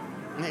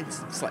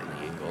 It's slightly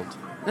angled.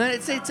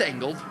 It's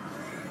angled.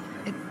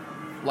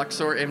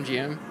 Luxor,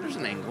 MGM, there's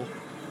an angle.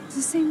 It's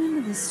the same end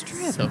of the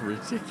strip. So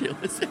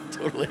ridiculous. I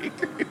totally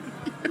agree with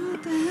you.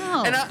 What the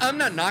hell? And I'm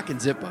not knocking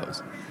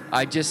Zippos.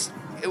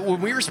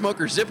 When we were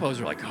smokers, Zippos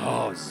were like,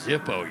 oh,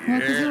 Zippo, yeah. Well,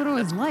 because it would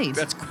always light.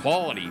 That's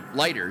quality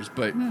lighters,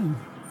 but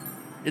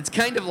it's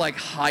kind of like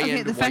high-end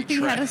Okay, the fact that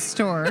you had a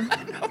store.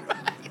 I know,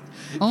 right?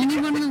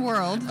 Only one in the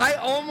world. I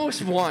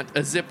almost want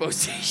a Zippo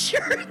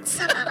t-shirt.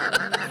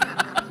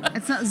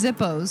 It's not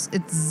Zippos.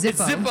 It's Zippo.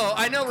 It's Zippo.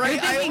 I know,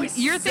 right?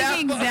 You're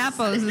thinking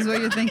Zappos is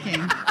what you're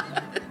thinking.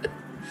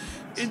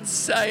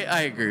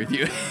 I agree with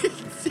you.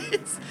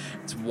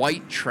 It's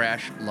white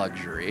trash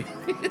luxury.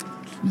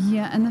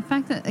 Yeah, and the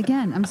fact that,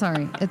 again, I'm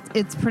sorry,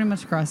 it's pretty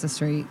much across the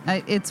street.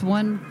 It's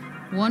one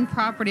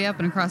property up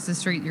and across the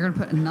street. You're going to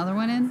put another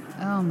one in?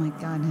 Oh, my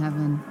God in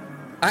heaven.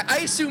 I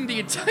assume the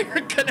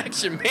entire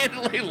connection,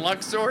 Mandalay,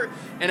 Luxor,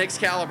 and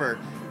Excalibur,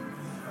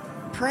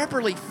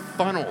 properly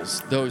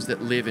funnels those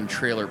that live in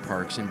trailer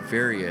parks in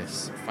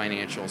various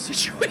financial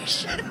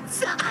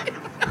situations. I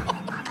don't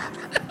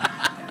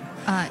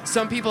know.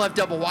 Some people have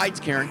double wides,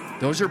 Karen.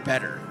 Those are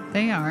better.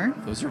 They are.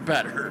 Those are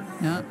better.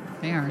 No,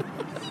 they are.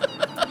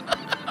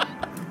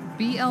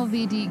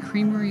 BLVD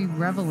Creamery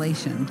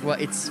Revelation. Well,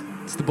 it's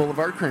the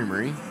Boulevard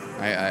Creamery.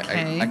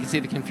 Okay. I can see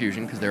the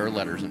confusion because there are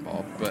letters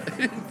involved, but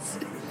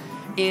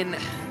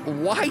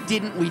why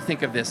didn't we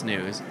think of this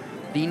news?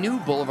 The new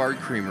Boulevard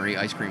Creamery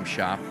ice cream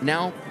shop,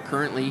 now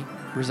currently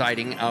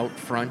residing out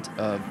front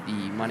of the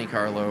Monte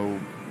Carlo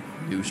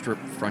new strip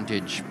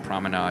frontage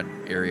promenade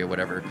area,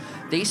 whatever.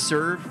 They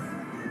serve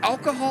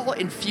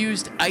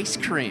alcohol-infused ice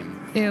cream.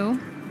 Ew.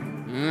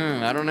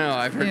 I don't know.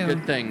 I've heard Ew.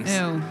 good things.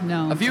 Ew.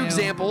 No. A few Ew.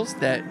 examples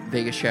that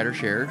Vegas Chatter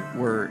shared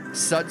were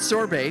Sud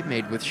Sorbet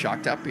made with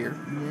shock top beer,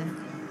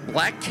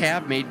 Black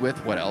Cab made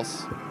with what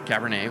else?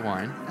 Cabernet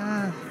wine.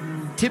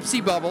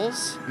 Tipsy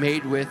Bubbles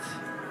made with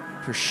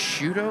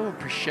prosciutto.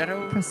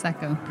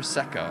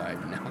 Prosecco. I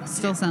know.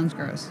 Still sounds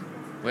gross.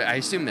 Well, I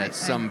assume that's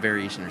some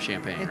variation of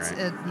champagne,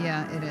 right?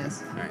 Yeah, it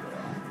is. All right.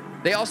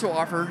 They also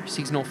offer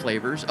seasonal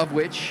flavors, of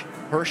which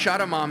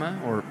Horchata Mama,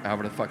 or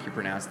however the fuck you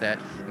pronounce that,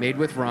 made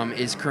with rum,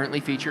 is currently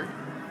featured.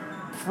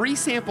 Free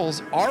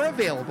samples are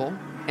available,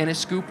 and a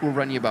scoop will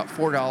run you about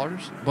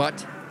 $4,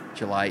 but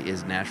July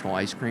is National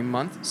Ice Cream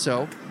Month,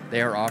 so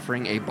they are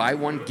offering a buy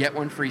one, get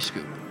one free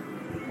scoop.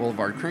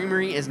 Boulevard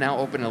Creamery is now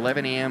open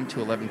 11 a.m.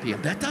 to 11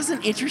 p.m. That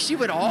doesn't interest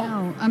you at all?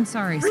 No, I'm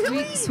sorry.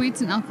 Really?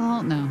 Sweets and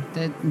alcohol? No.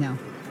 No.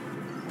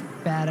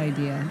 Bad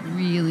idea.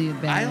 Really a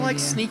bad idea. I like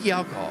sneaky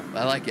alcohol.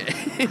 I like it.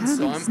 I don't So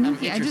think I'm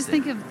sneaky. interested. I just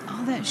think of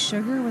all that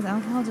sugar with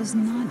alcohol just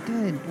not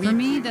good. For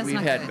me, that's we've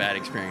not had good. bad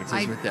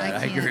experiences with that.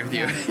 I agree with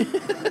you.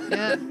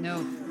 Yeah,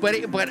 no.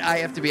 But I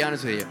have to be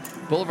honest with you.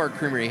 Boulevard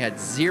Creamery had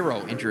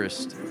zero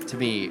interest to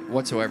me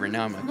whatsoever.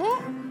 Now I'm like,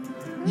 oh,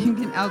 You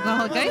can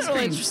alcoholic I'm a ice little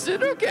cream.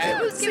 interested. Okay,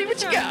 let's see give what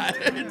it a you got.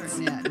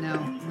 Yeah,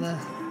 no.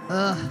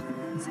 Ugh.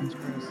 That sounds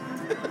gross.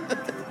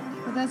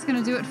 But that's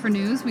going to do it for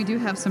news. We do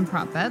have some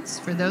prop bets.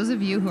 For those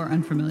of you who are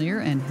unfamiliar,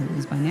 and who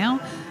is by now,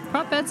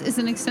 prop bets is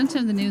an extension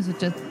of the news with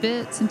just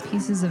bits and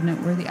pieces of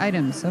noteworthy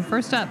items. So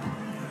first up,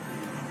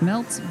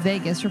 Melts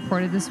Vegas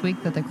reported this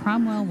week that the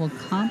Cromwell will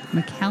comp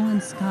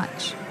Macallan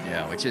Scotch.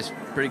 Yeah, which is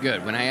pretty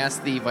good. When I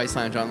asked the Vice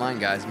Lounge Online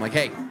guys, I'm like,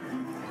 hey,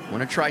 I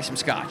want to try some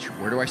Scotch.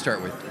 Where do I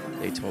start with?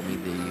 They told me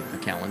the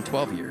Macallan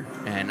 12-year.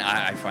 And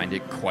I find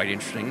it quite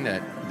interesting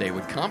that they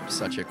would comp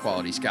such a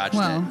quality Scotch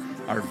that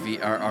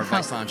our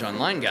Vice Lounge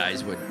Online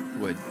guys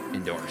would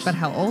endorse. But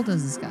how old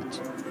is the Scotch?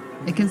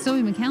 It can still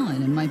be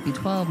Macallan. It might be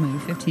 12, maybe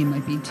 15,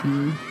 might be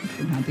 2. It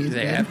would not be as Do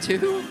they good. have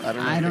to?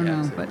 I don't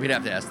know. But we'd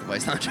have to ask the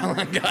Vice Lounge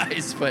Online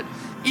guys. But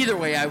either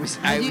way, I was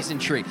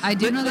intrigued. I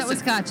do But know that was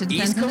Scotch. It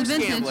depends on the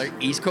vintage.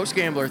 East Coast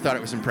Gambler thought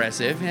it was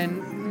impressive,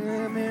 and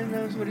man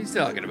knows what he's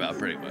talking about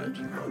pretty much.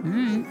 All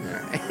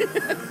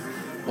right.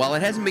 While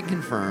it hasn't been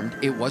confirmed,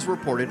 it was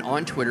reported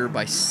on Twitter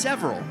by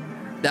several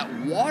that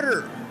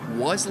water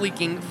was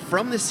leaking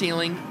from the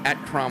ceiling at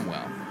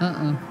Cromwell.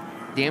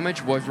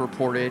 Damage was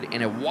reported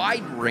in a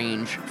wide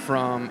range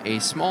from a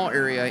small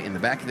area in the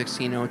back of the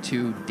casino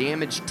to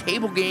damaged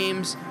table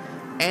games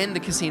and the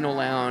casino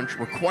lounge,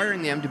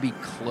 requiring them to be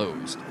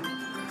closed.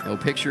 No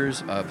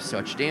pictures of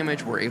such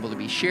damage were able to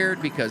be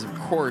shared because, of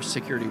course,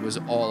 security was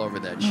all over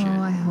that shit.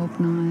 Oh, I hope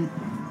not.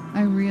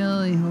 I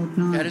really hope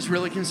not. That is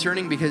really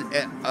concerning because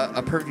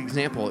a perfect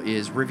example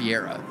is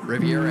Riviera.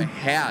 Riviera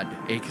had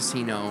a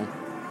casino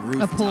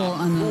rooftop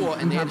pool,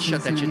 and they had to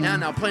shut that shit down.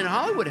 Now, Planet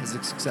Hollywood has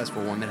a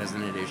successful one that has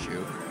an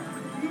issue.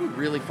 You would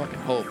really fucking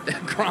hope that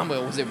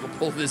Cromwell was able to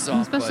pull this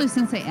off. Especially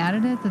since they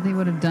added it, that they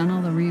would have done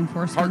all the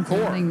reinforcements and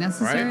everything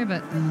necessary,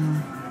 right? But,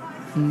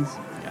 geez.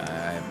 Yeah,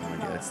 I have no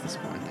idea. That's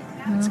disappointing.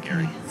 Okay. It's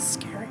scary. It's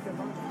scary.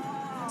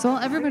 So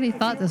while everybody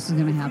thought this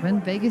was going to happen,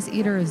 Vegas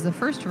Eater is the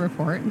first to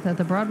report that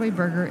the Broadway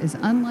Burger is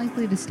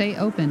unlikely to stay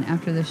open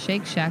after the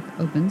Shake Shack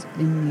opens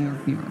in New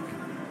York, New York.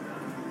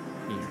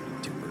 You don't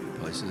need two burger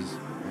places.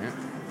 Yeah.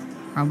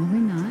 Probably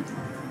not.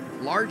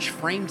 Large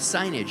framed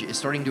signage is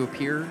starting to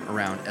appear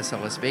around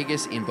SLS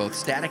Vegas in both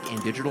static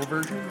and digital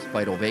versions.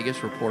 Vital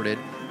Vegas reported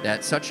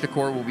that such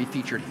decor will be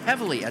featured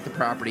heavily at the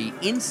property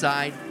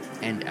inside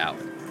and out.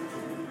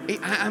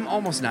 I'm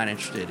almost not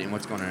interested in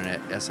what's going on at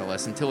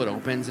SLS until it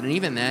opens, and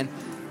even then,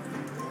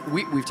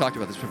 we've talked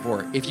about this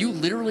before. If you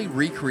literally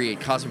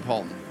recreate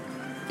Cosmopolitan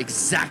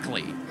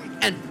exactly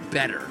and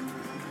better,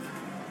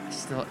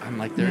 I'm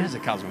like, there is a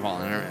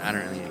Cosmopolitan. I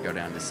don't really need to go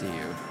down to see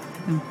you.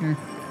 Don't care.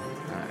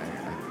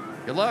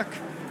 Good luck.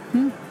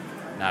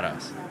 Not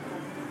us.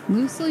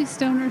 Loosely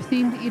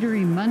stoner-themed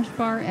eatery Munch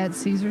Bar at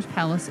Caesar's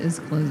Palace is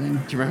closing.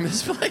 Do you remember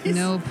this place?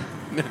 Nope.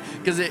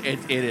 Because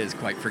it is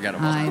quite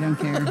forgettable. I don't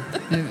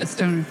care.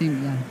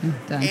 Stoner-themed, yeah.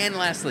 Done. And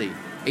lastly,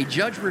 a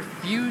judge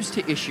refused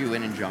to issue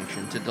an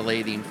injunction to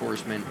delay the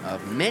enforcement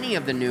of many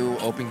of the new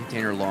open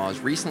container laws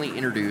recently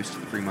introduced to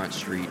the Fremont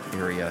Street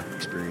area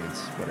experience,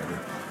 whatever,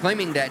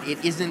 claiming that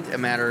it isn't a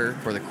matter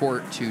for the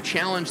court to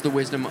challenge the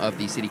wisdom of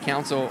the city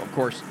council. Of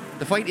course,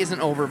 the fight isn't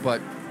over, but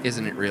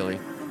isn't it really?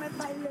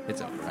 It's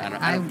over.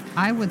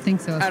 I would think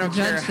so. I don't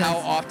care how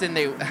often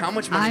how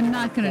much money. I'm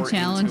not going to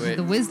challenge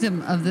the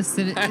wisdom of the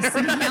city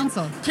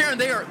council. Karen,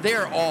 they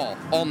are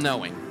all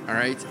knowing. All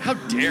right. How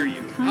dare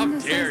you? How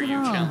dare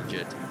you challenge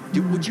it?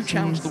 Would you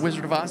challenge the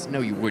Wizard of Oz?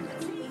 No, you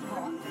wouldn't.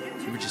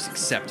 You would just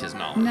accept his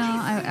knowledge. No,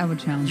 I would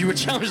challenge. You would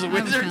challenge the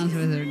Wizard? I would challenge the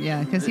Wizard.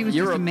 Yeah, because he was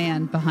just a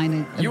man behind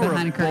a You were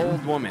behind a a curtain.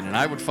 bold woman, and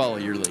I would follow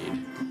your lead.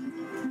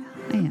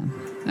 I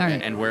am. All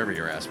right. And wherever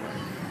your ass went.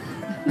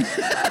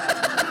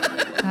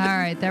 All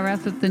right, that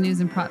wraps up the news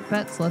and prop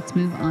bets. Let's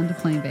move on to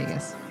Playing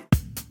Vegas.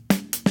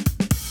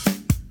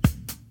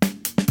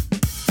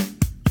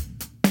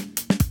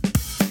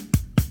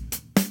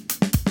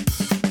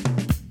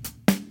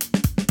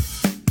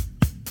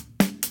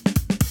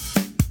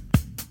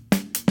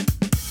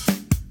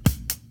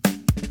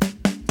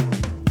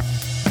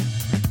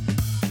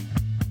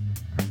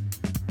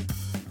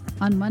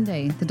 On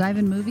Monday, the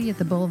dive-in movie at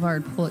the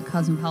Boulevard Pool at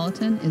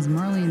Cosmopolitan is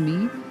Marley and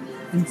Me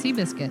and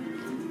Seabiscuit.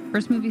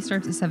 First movie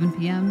starts at 7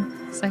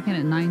 p.m. Second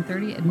at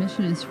 9:30.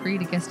 Admission is free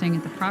to guests staying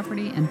at the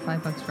property and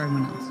 $5 for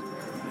everyone else.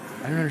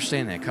 I don't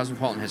understand that.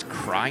 Cosmopolitan has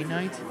Cry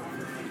Night?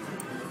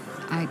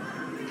 I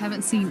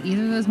haven't seen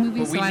either of those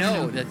movies, But we so I don't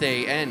know know that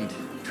they end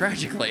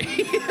tragically.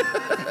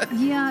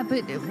 Yeah,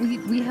 but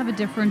we have a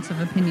difference of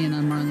opinion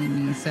on Marley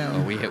and Me, so...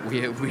 Oh,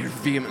 we're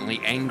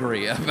vehemently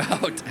angry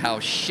about how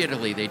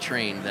shittily they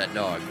trained that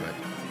dog, but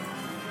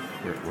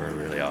we're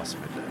really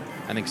awesome at that.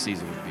 I think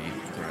Caesar would be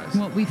impressed.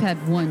 Well, we've had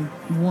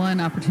one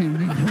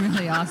opportunity to be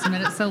really awesome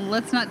at it, so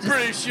let's not just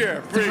Pretty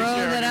sure throw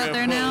that out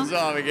there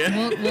now.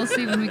 Again. We'll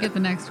see when we get the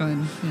next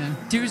one. Yeah.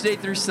 Tuesday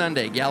through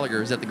Sunday,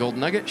 Gallagher's at the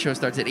Golden Nugget. Show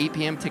starts at 8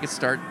 p.m. Tickets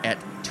start at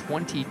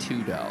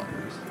 $22.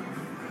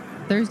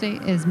 Thursday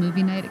is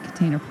movie night at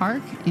Container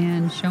Park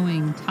and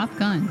showing Top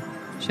Gun.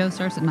 Show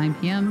starts at 9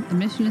 p.m.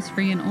 Admission is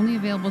free and only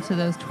available to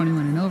those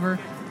 21 and over.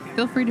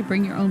 Feel free to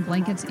bring your own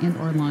blankets and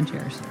or lawn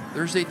chairs.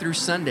 Thursday through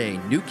Sunday,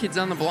 New Kids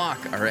on the Block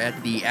are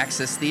at the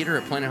Access Theater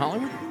at Planet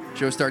Hollywood.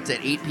 Show starts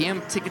at 8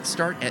 p.m. Tickets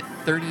start at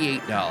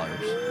 $38.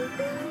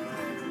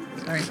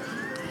 Sorry.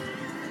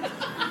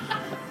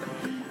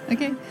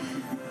 Okay.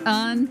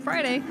 On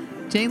Friday,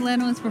 Jay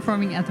Leno is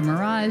performing at the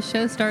Mirage.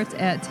 Show starts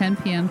at 10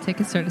 p.m.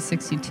 Tickets start at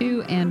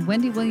 $62. And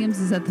Wendy Williams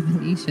is at the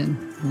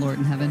Venetian. Lord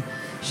in heaven.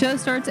 Show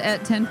starts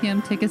at 10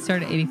 p.m. Tickets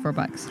start at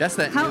 $84. That's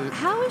that new...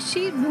 How is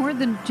she more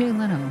than Jay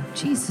Leno?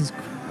 Jesus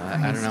Christ.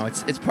 I don't know.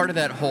 It's part of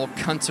that whole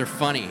Cunts Are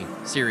Funny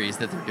series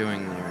that they're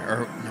doing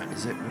there. Or, no,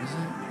 is it? What is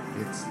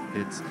it?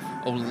 It's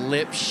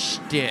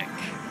Lipstick.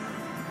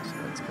 That's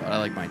what it's called. I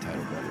like my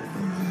title better.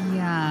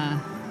 Yeah.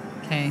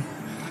 Okay.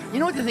 You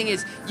know what the thing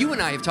is? You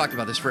and I have talked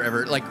about this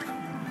forever. Like,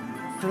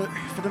 for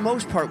the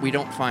most part, we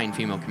don't find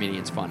female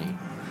comedians funny.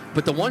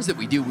 But the ones that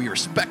we do, we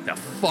respect the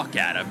fuck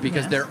out of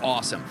because they're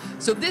awesome.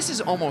 So this is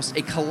almost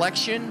a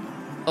collection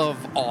of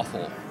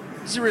awful.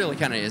 This really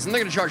kind of is. And they're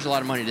going to charge a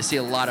lot of money to see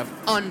a lot of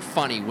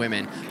unfunny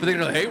women. But they're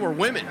going to hey, we're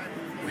women.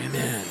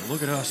 Women.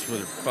 Look at us with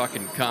our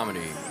fucking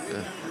comedy.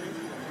 Ugh.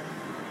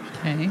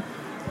 Okay.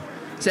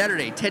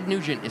 Saturday, Ted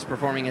Nugent is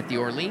performing at the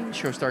Orleans.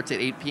 Show starts at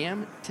 8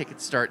 p.m.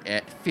 Tickets start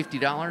at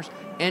 $50.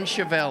 And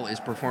Chevelle is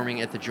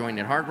performing at the Joint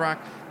at Hard Rock.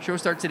 Show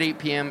starts at 8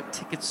 p.m.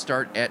 Tickets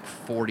start at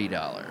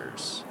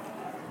 $40.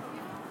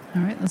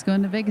 All right, let's go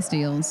into Vegas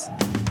deals.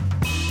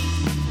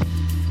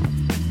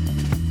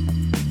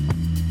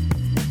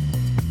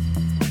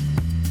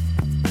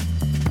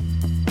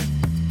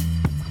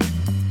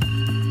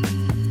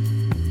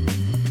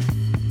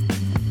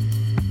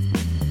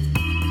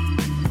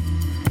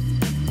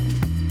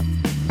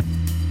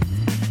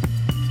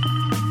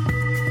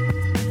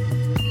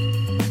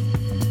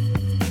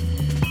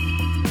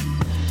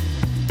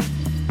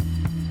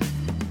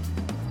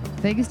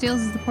 Vegas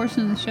Deals is the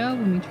portion of the show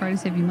when we try to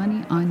save you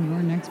money on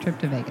your next trip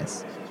to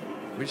Vegas.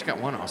 We just got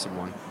one awesome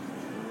one.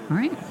 All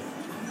right.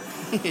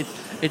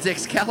 It's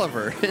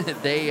Excalibur.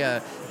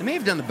 They may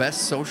have done the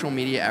best social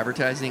media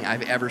advertising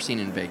I've ever seen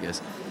in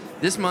Vegas.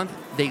 This month,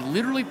 they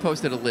literally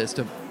posted a list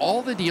of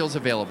all the deals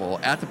available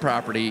at the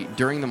property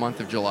during the month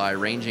of July,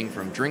 ranging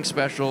from drink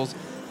specials,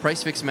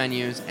 price fix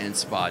menus, and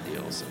spa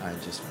deals.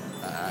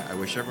 I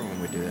wish everyone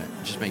would do that.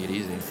 Just make it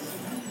easy.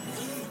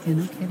 Yeah,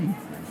 no kidding.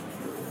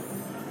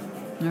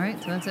 All right,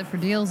 so that's it for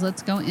deals.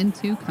 Let's go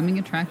into coming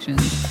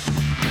attractions.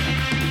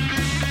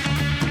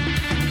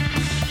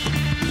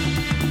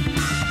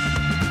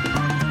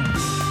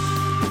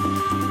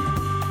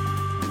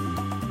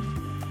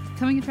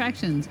 Coming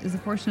Attractions is a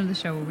portion of the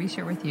show where we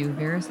share with you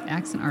various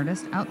acts and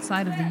artists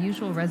outside of the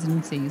usual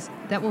residencies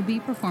that will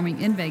be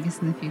performing in Vegas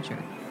in the future.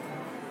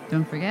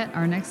 Don't forget,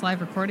 our next live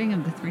recording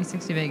of the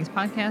 360 Vegas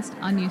podcast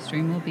on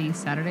Ustream will be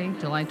Saturday,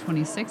 July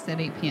 26th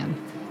at 8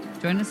 p.m.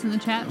 Join us in the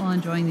chat while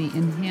enjoying the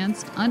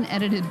enhanced,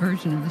 unedited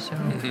version of the show.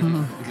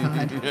 Oh,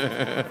 God.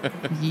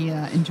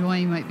 Yeah,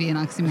 enjoying might be an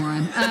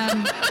oxymoron.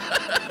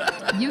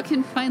 You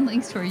can find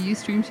links to our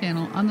Ustream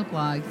channel on the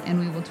blog, and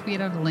we will tweet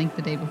out a link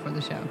the day before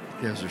the show.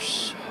 Those are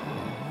so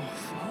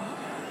fun.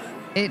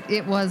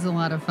 It was a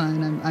lot of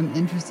fun. I'm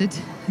interested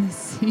to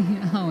see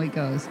how it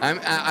goes.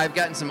 I've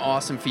gotten some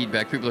awesome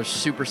feedback. People are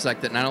super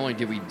psyched that not only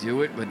did we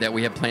do it, but that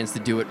we have plans to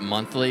do it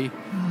monthly.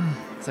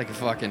 It's like a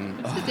fucking...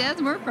 It adds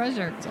more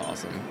pressure. It's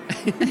awesome.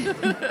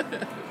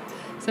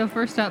 So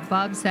first up,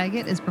 Bob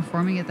Saget is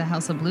performing at the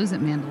House of Blues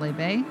at Mandalay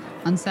Bay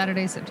on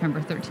Saturday, September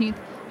 13th.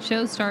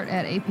 Shows start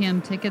at 8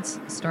 p.m. Tickets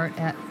start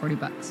at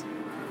 $40.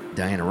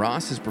 Diana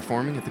Ross is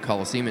performing at the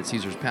Coliseum at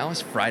Caesar's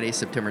Palace Friday,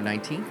 September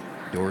 19th.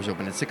 Doors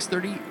open at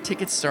 6:30.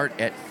 Tickets start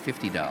at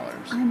 $50.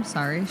 I'm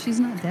sorry, she's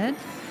not dead?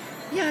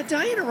 Yeah,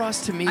 Diana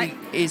Ross to me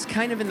is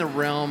kind of in the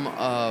realm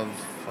of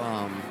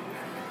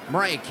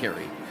Mariah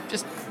Carey.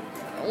 Just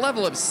a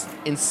level of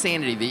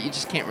insanity that you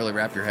just can't really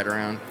wrap your head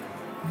around.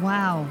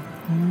 Wow.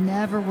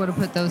 Never would have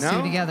put those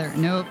two together.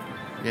 Nope.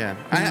 Yeah.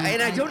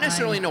 I don't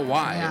necessarily know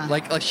why. Yeah.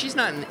 Like she's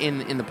not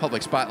in the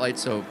public spotlight,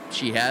 so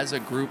she has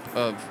a group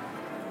of...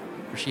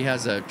 She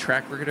has a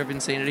track record of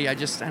insanity. I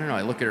don't know.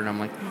 I look at her and I'm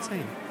like,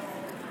 insane.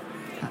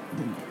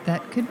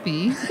 That could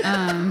be.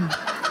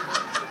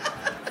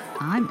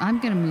 I'm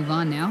going to move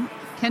on now.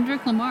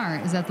 Kendrick Lamar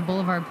is at the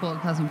Boulevard Pool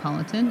at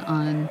Cosmopolitan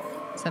on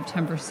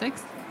September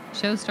 6th.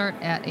 Shows start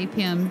at 8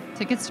 p.m.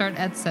 Tickets start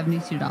at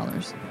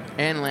 $72.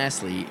 And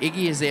lastly,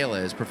 Iggy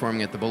Azalea is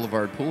performing at the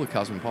Boulevard Pool at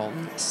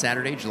Cosmopolitan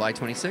Saturday, July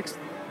 26th.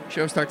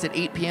 Show starts at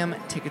 8 p.m.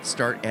 Tickets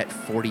start at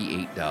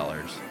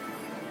 $48.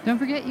 Don't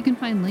forget, you can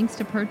find links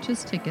to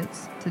purchase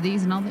tickets to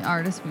these and all the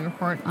artists we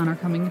report on our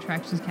coming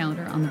attractions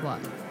calendar on the blog.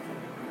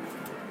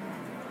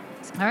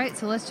 All right,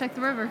 so let's check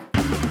the river.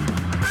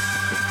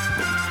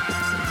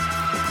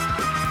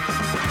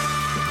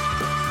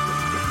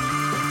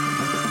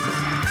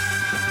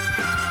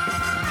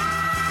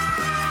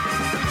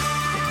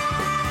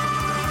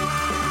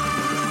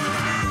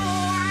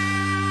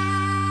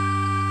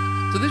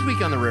 So this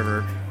week on the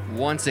river,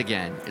 once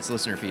again, it's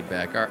listener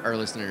feedback. Our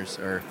listeners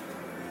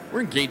we're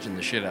engaging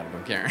the shit out of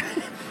them, Karen.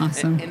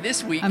 Awesome. And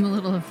this week, I'm a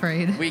little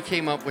afraid. we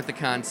came up with the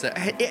concept.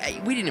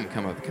 We didn't even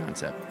come up with the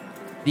concept.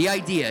 The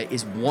idea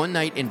is one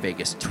night in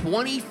Vegas,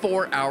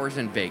 24 hours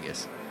in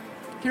Vegas.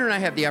 Karen and I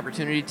have the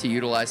opportunity to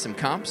utilize some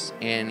comps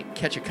and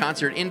catch a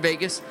concert in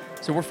Vegas,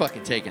 so we're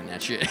fucking taking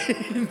that shit.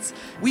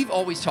 We've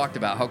always talked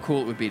about how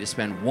cool it would be to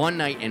spend one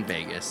night in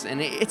Vegas,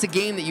 and it's a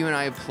game that you and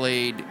I have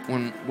played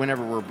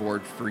whenever we're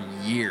bored for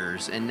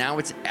years, and now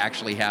it's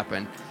actually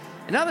happened.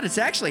 And now that it's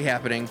actually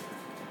happening,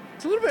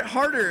 it's a little bit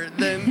harder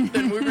than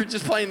we were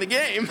just playing the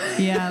game.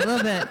 Yeah, a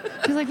little bit.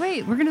 He's like,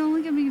 wait, we're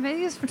only going to be in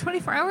Vegas for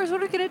 24 hours?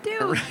 What are we going to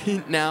do?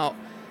 Right now,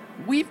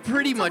 we've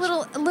pretty much...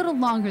 a little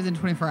longer than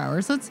 24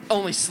 hours. So it's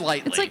only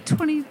slightly. It's like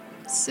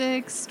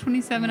 26,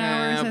 27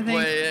 hours, I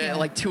think. But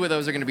like 2 of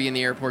those are going to be in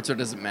the airport, so it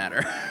doesn't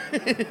matter.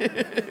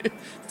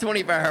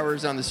 24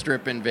 hours on the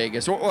Strip in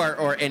Vegas,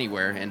 or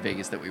anywhere in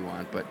Vegas that we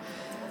want. But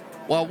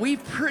while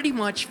we've pretty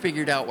much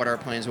figured out what our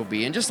plans will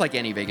be, and just like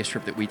any Vegas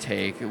trip that we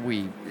take,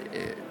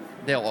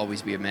 they'll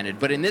always be amended.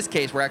 But in this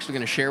case, we're actually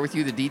going to share with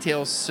you the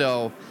details.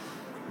 So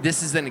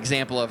this is an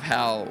example of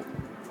how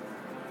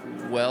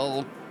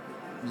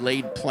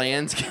well-laid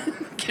plans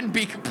can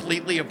be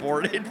completely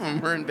aborted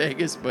when we're in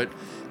Vegas. But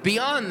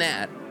beyond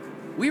that,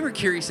 we were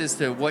curious as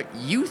to what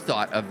you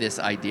thought of this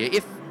idea,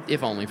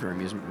 if only for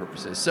amusement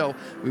purposes. So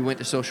we went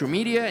to social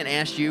media and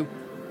asked you,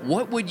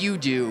 what would you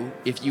do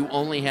if you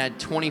only had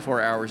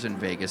 24 hours in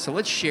Vegas? So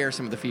let's share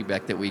some of the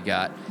feedback that we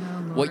got.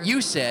 Oh, what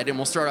you said, and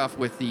we'll start off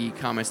with the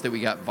comments that we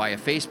got via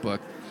Facebook,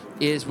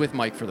 is with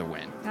Mike for the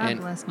win. God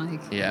bless Mike.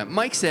 Yeah,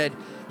 Mike said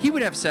he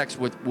would have sex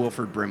with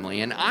Wilford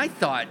Brimley, and I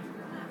thought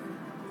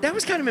that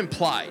was kind of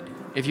implied.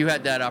 If you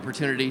had that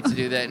opportunity to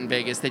do that in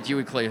Vegas, that you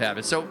would clearly have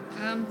it. So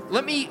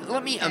let me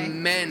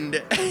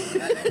amend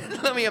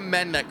let me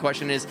amend that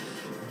question. Is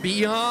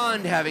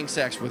beyond having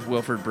sex with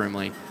Wilford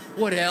Brimley,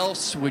 what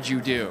else would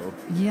you do?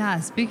 Yeah,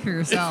 speak for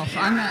yourself.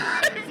 I'm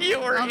not. If you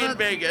were in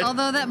Vegas.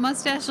 Although that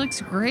mustache looks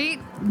great,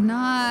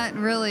 not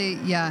really.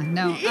 Yeah,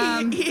 no.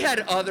 He had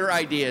other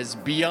ideas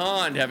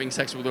beyond having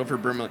sex with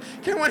Wilford Brimley.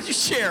 Karen, why don't you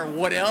share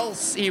what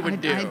else he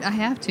would do? I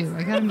have to.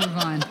 I got to move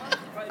on.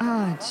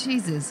 Oh,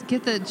 Jesus.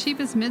 Get the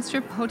cheapest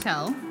mid-strip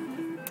hotel.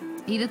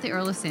 Eat at the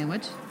Earl of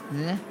Sandwich.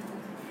 Blech.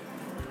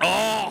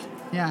 Oh!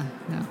 Yeah,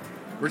 no.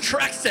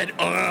 Retract said,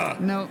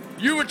 Nope.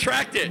 You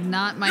retract it.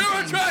 Not my You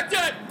thing. retract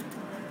it!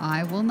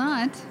 I will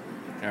not.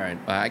 All right.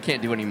 I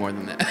can't do any more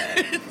than that.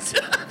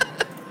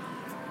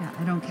 Yeah,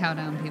 I don't cow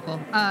down people.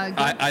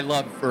 I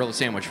love Earl of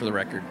Sandwich, for the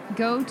record.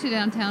 Go to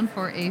downtown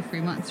for a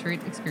Fremont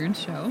Street Experience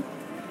show.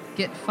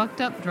 Get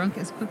fucked up drunk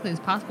as quickly as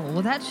possible.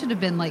 Well, that should have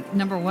been like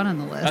number 1 on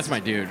the list. That's my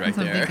dude right That's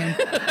what there.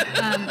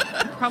 I'm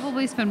thinking.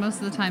 Probably spend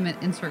most of the time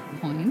at insert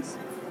coins.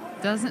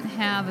 Doesn't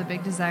have a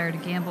big desire to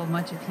gamble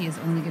much if he is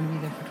only going to be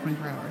there for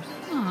 24 hours.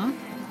 Aw.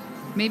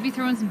 Maybe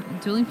throw in some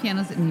dueling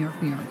pianos at New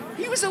York, New York.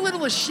 He was a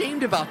little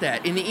ashamed about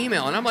that in the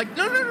email, and I'm like,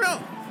 no.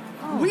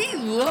 Oh, we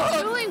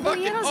love dueling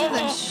fucking, pianos are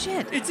the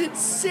shit. It's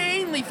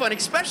insanely fun,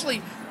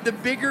 especially the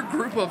bigger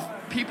group of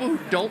people who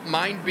don't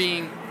mind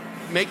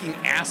making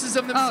asses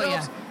of themselves. Oh,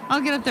 yeah.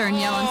 I'll get up there and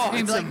yell and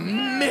scream. It's Like,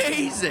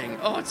 amazing.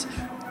 Oh, it's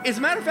as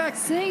a matter of fact,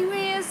 sing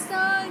me a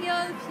song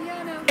on the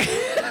piano.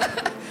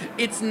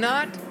 it's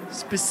not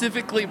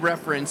specifically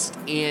referenced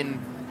in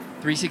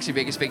 360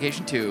 Vegas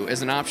Vacation 2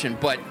 as an option,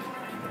 but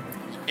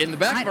in the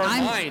back of our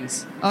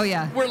minds, oh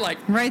yeah, we're like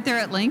right there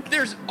at Linq.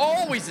 There's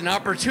always an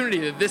opportunity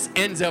that this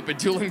ends up at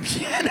dueling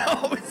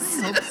pianos.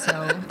 I hope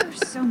so. They're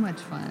so much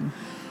fun.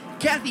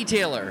 Kathy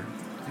Taylor,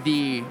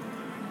 the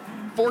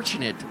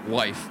fortunate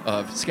wife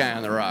of Sky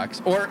on the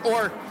Rocks,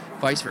 or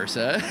vice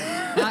versa.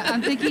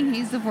 I'm thinking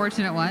he's the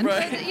fortunate one.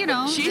 Right. But, you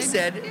know, she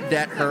said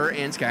that her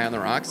and Sky on the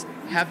Rocks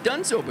have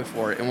done so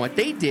before, and what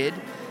they did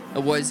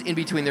was in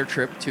between their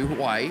trip to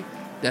Hawaii,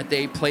 that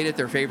they played at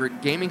their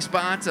favorite gaming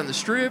spots on the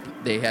Strip.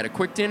 They had a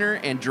quick dinner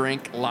and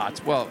drank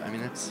lots. Well, I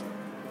mean, that's,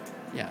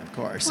 yeah, of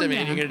course. Well, I mean,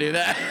 yeah. you're going to do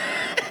that.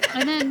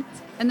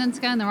 and then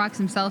Sky on the Rocks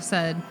himself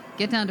said,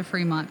 get down to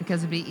Fremont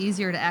because it'd be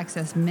easier to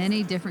access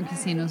many different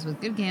casinos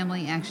with good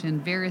gambling action,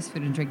 various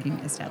food and drinking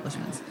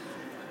establishments.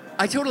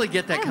 I totally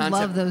get that I concept.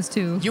 love those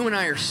two. You and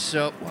I are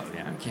so well.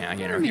 Yeah, I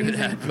can't argue with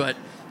that. But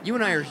you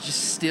and I are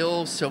just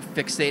still so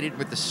fixated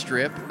with the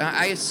Strip.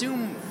 I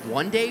assume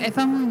one day. If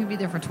I'm going to be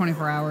there for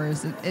 24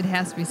 hours, it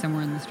has to be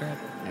somewhere in the Strip.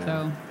 Yeah.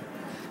 So,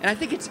 And I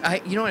think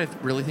you know what I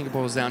really think it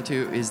boils down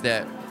to is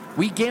that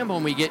we gamble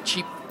and we get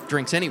cheap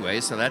drinks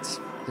anyway, so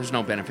there's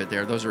no benefit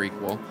there. Those are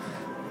equal.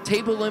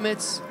 Table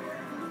limits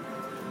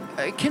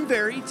can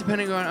vary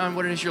depending on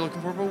what it is you're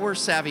looking for, but we're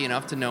savvy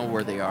enough to know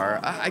where they are.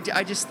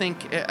 I just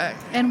think.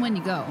 and when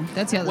you go,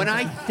 that's the other When thing.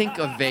 I think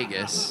of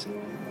Vegas,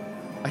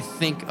 I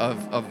think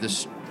of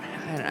this.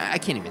 I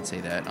can't even say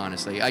that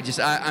honestly.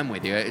 I'm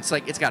with you. It's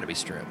like it's got to be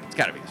Strip. It's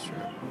got to be the Strip.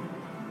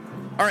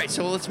 All right,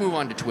 so let's move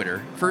on to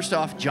Twitter. First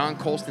off, John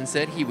Colston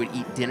said he would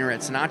eat dinner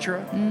at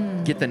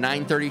Sinatra, get the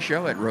 9:30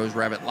 show at Rose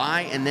Rabbit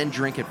Lie, and then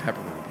drink at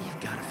Pepperoni.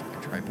 You've got to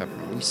fucking try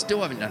Pepperoni. We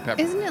still haven't done Pepperoni.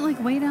 Isn't it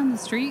like way down the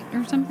street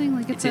or something?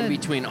 Like It's in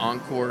between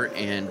Encore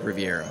and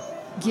Riviera.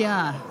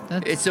 Yeah,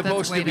 It's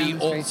supposed to be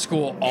old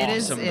school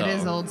awesome. It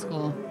is old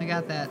school. I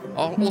got that.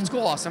 Old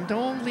school awesome.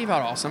 Don't leave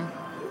out awesome.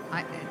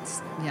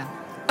 Yeah.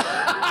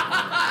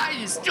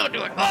 You still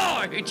do it. Oh,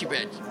 I hate you,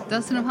 bitch.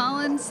 Dustin of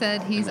Holland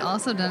said he's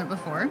also done it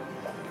before.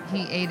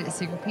 He ate at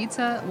Secret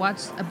Pizza,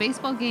 watched a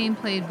baseball game,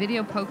 played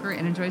video poker,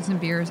 and enjoyed some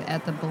beers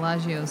at the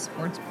Bellagio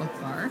Sportsbook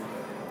Bar.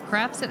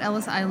 Craps at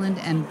Ellis Island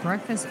and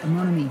breakfast at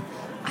Mon Ami.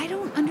 I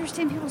don't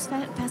understand people's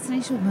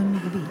fascination with Mon Ami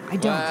Gabi. I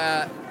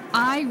don't.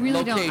 I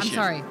really don't. I'm Location.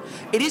 sorry.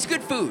 It is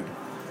good food,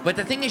 but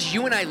the thing is,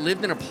 you and I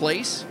lived in a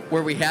place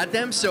where we had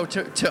them. So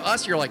to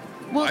us, you're like,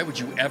 Well, why would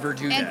you ever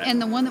do that?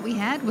 And the one that we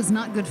had was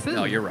not good food.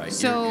 No, you're right.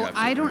 So You're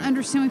absolutely I don't right.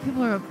 understand why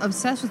people are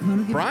obsessed with Mon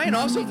Ami Gabi. Brian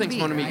also Mon Ami thinks Gabi.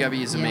 Mon Ami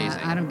Gabi is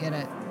amazing. I don't get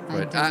it.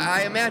 But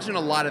I imagine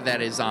a lot of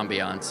that is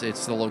ambiance.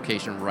 It's the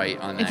location right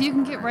on that. If you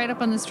can get right up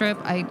on the Strip,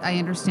 I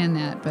understand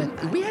that.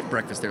 But We had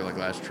breakfast there like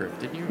last trip,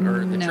 didn't you?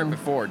 Or the No. trip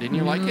before. Didn't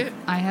you like it?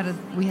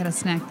 We had a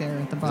snack there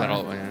at the Is bar. that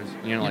all it was?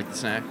 You didn't like the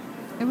snack?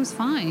 It was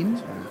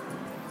fine,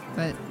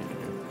 but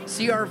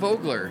C.R.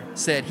 Vogler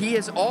said he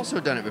has also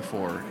done it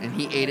before, and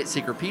he ate at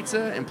Secret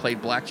Pizza and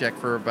played blackjack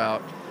for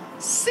about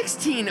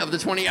 16 of the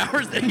 20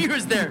 hours that he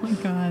was there. oh my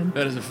god.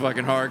 That is a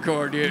fucking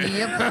hardcore, dude.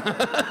 Yep,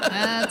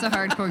 that's a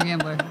hardcore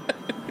gambler.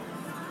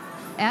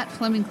 At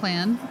Fleming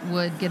Clan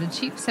would get a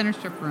cheap center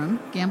strip room,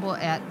 gamble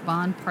at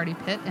Bond Party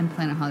Pit and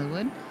Planet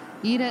Hollywood,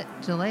 eat at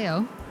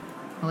Jaleo.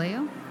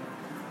 Jaleo?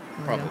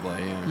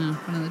 Probably, yeah. No,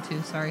 one of the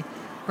two, sorry.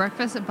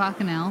 Breakfast at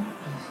Bacchanal.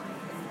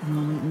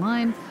 I'm wait in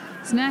line.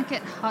 Snack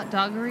at Hot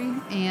Doggery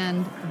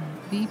and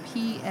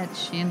VP at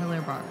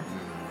Chandelier Bar.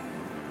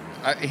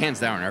 Hands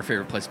down, our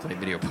favorite place to play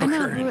video I know,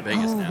 poker in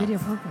Vegas now. video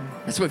poker.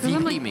 That's what 'Cause I'm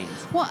VP like, means.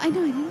 Well, I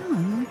know, I didn't know.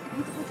 I'm like,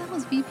 what the hell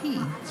is VP?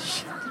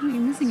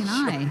 You're missing an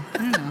eye. I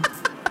don't know.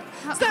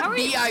 It's not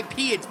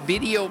VIP, it's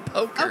video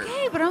poker.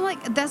 Okay, but I'm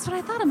like, that's what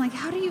I thought. I'm like,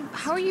 how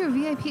are you a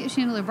VIP at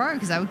Chandelier Bar?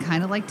 Because I would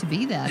kind of like to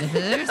be that if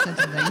there's such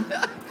a thing.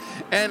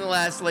 And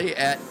lastly,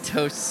 at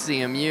Toast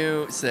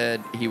CMU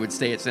said he would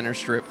stay at Center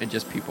Strip and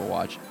just people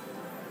watch.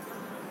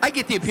 I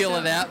get the appeal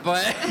of that,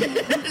 but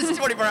it's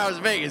 24 hours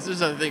in Vegas.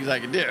 There's other things I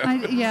can do. I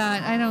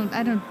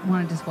don't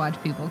want to just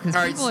watch people because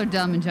All right, people are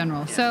dumb in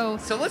general. So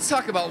let's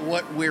talk about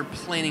what we're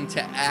planning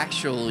to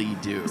actually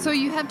do. So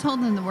you have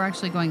told them that we're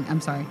actually going.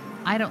 I'm sorry,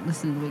 I don't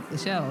listen to the weekly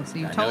show. So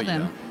you I know told you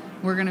them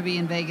don't. we're going to be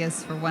in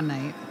Vegas for one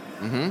night.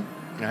 I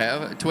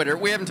have Twitter.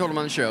 We haven't told them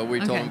on the show. We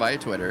told Okay. them via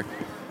Twitter.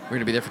 We're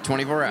going to be there for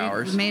 24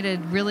 hours. We made a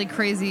really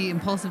crazy,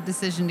 impulsive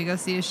decision to go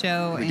see a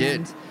show, We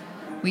and did.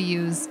 we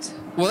used.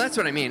 Well, that's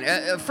what I mean.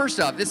 First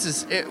off,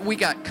 we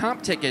got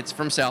comp tickets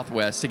from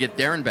Southwest to get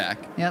there and back.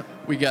 Yep.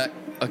 We got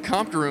a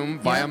comped room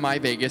via Yep. My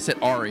Vegas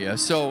at Aria.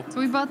 So So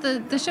we bought the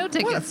show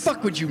tickets. why the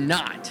fuck would you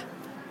not?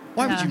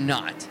 Why would Yeah. you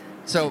not?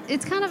 So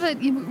It's kind of we're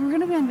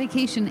going to be on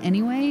vacation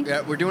anyway.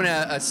 yeah, we're doing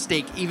a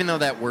stake, even though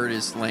that word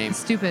is lame.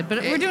 Stupid, but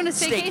we're doing a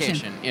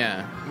staycation.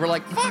 Yeah, we're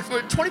like, fuck,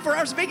 we're 24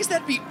 hours in Vegas.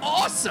 That'd be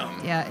awesome.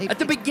 Yeah, at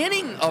the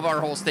beginning of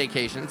our whole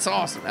staycation, it's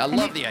awesome. I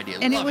love the idea.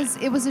 And Love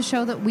it was a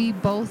show that we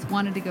both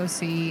wanted to go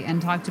see and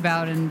talked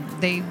about, and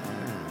they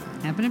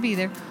happened to be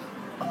there.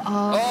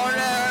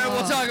 Oh no,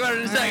 we'll talk about it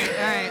in a second.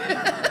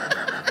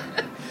 All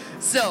right.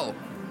 So,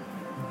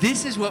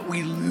 this is what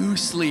we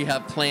loosely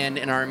have planned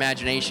in our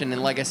imagination.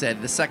 And like I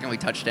said, the second we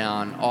touch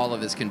down, all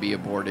of this can be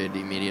aborted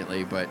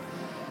immediately. But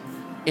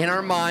in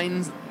our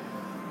minds,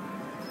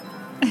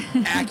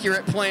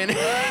 accurate planning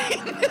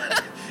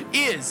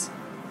is,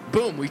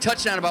 boom, we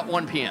touch down about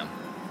 1 p.m.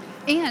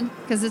 And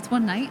because it's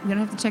one night, we don't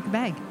have to check a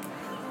bag.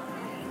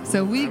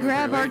 So we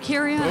grab our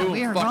carry-on. Boom,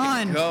 We are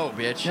fucking gone. go,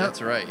 bitch. Yep.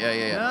 That's right. Yeah.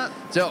 Yep.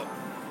 So,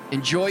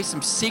 enjoy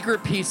some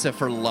secret pizza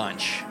for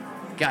lunch.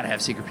 Gotta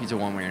have secret pizza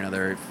one way or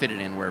another. Fit it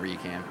in wherever you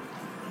can.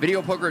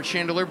 Video poker at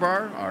Chandelier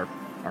Bar, our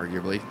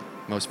arguably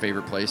most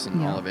favorite place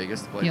in all of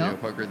Vegas to play Yep.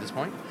 video poker at this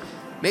point.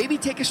 Maybe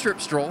take a strip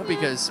stroll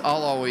because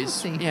I'll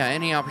always, We'll see.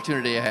 any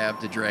opportunity I have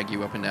to drag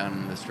you up and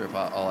down the strip,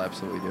 I'll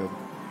absolutely do.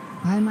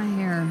 Buy my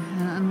hair.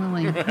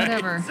 Unwilling.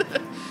 Whatever.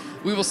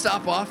 We will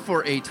stop off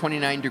for a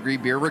 29-degree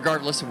beer,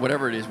 regardless of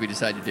whatever it is we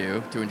decide to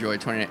do, to enjoy a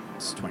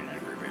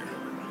 29-degree beer.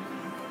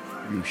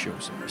 You show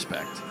some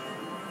respect.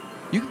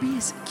 You can be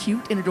as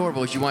cute and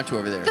adorable as you want to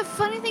over there. The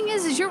funny thing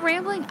is you're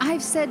rambling.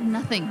 I've said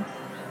nothing.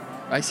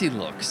 I see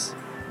looks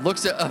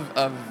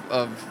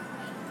of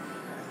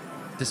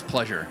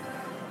displeasure.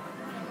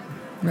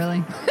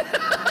 Really?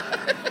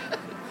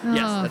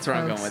 Yes, Oh, that's where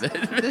I'm folks. going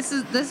with it.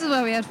 This is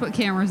why we have to put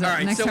cameras up All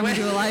right, next so time we when-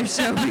 do a live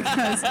show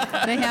because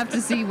they have to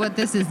see what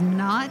this is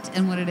not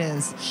and what it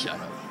is. Shut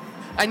up.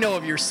 I know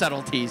of your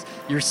subtleties,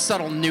 your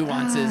subtle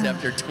nuances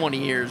after 20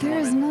 years, There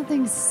is woman.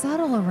 nothing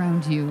subtle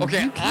around you.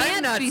 Okay, You can't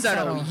I'm not be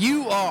subtle.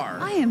 You are.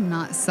 I am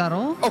not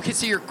subtle. Okay,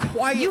 so you're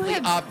quietly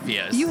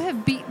obvious. You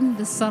have beaten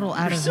the subtle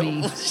out of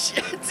me.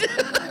 Shit.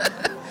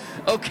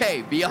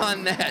 Okay,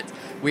 beyond that,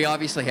 we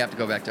obviously have to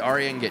go back to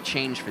Aria and get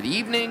changed for the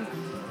evening.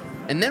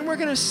 And then we're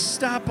going to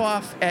stop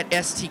off at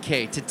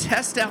STK to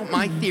test out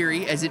my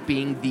theory as it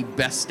being the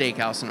best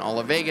steakhouse in all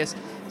of Vegas.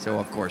 So,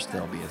 of course,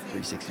 there'll be a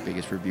 360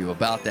 Vegas review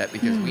about that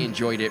because we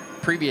enjoyed it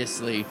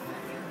previously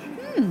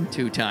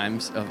 2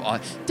 times.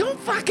 Don't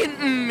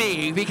fucking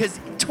me, because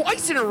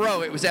twice in a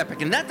row it was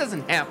epic, and that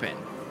doesn't happen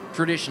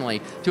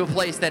traditionally to a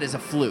place that is a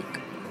fluke.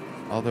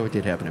 Although it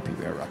did happen at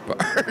PBR Rock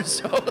Bar.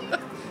 So,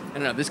 I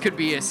don't know. This could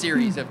be a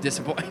series of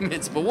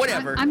disappointments, but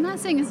whatever. I'm not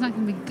saying it's not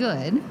going to be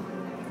good.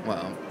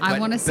 Well, I but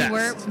want to see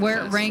best, where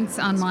it best. ranks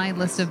on my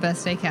list of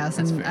best steakhouse,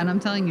 That's and fair. I'm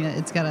telling you,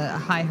 it's got a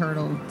high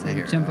hurdle to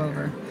Here, jump here.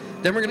 over.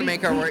 Then we're going to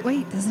make our way.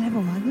 Wait, does it have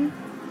a Wagyu?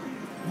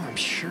 Well, I'm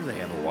sure they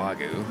have a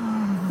Wagyu.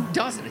 Who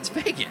doesn't? It's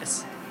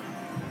Vegas.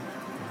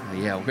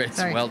 Yeah, it's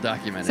Sorry. well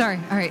documented. Sorry.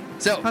 All right.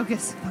 So,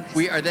 focus.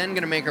 We are then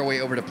going to make our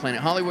way over to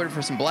Planet Hollywood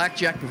for some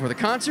blackjack before the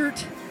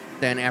concert.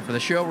 Then after the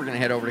show, we're going to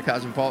head over to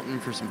Cosmopolitan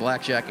for some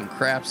blackjack and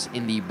craps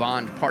in the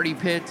Bond Party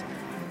Pit.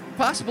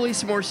 Possibly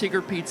some more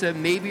secret pizza,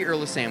 maybe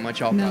Earl of Sandwich.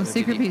 No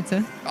secret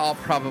pizza. I'll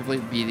probably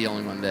be the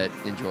only one that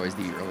enjoys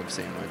the Earl of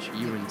Sandwich.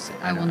 You and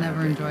I will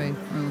never enjoy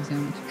Earl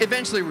Sandwich.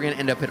 Eventually, we're going to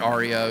end up at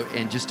Aria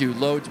and just do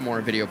loads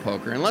more video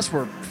poker, unless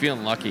we're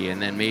feeling lucky,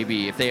 and then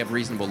maybe if they have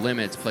reasonable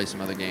limits, play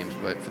some other games.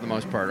 But for the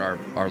most part,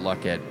 our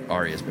luck at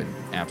Aria has been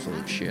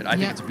absolute shit. I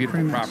think Yep, it's a beautiful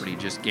pretty much. property.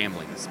 Just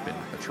gambling has been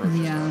atrocious.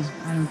 Yeah,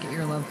 I don't get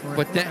your love for it.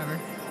 But then- Whatever.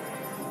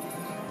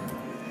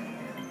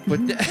 But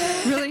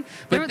Really?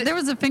 There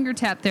was a finger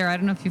tap there. I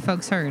don't know if you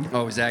folks heard.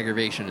 oh, it was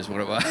aggravation, is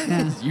what it was.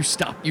 Yeah.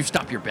 You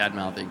stop your bad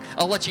mouthing.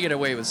 I'll let you get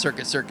away with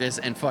Circus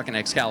and fucking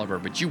Excalibur,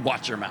 but you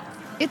watch your mouth.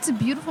 It's a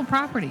beautiful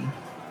property.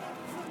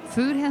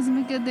 Food hasn't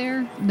been good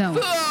there. No.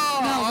 Oh!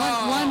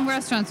 No, one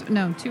restaurant's,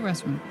 no, 2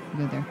 restaurants were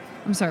good there.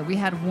 I'm sorry. We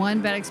had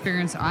one bad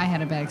experience. I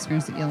had a bad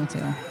experience at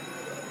Yellowtail.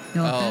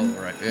 Yellowfin?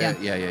 Oh, right.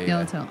 Yeah.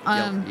 Yellowtail.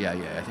 Yeah.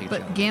 I think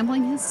But so.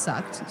 gambling has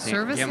sucked.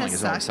 Service Gambling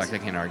has has always sucked.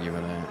 sucked. I can't argue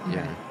with that. Okay.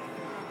 Yeah.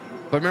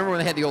 But remember when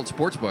they had the old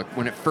sports book?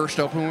 When it first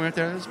opened, when we went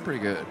there, that was pretty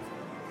good.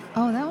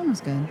 Oh, that one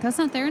was good. That's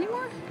not there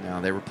anymore?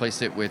 No, they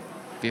replaced it with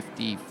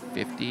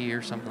 50-50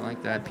 or something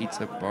like that.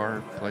 Pizza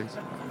bar place.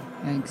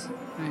 Thanks.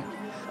 All right.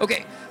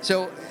 Okay,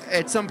 so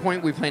at some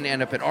point we plan to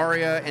end up at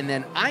Aria, and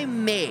then I've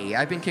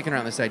been kicking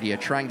around this idea,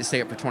 trying to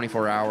stay up for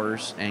 24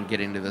 hours and get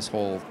into this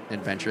whole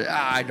adventure.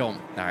 I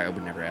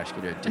would never ask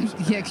you to do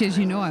something. Yeah, because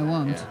you know I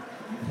won't.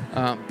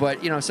 Yeah.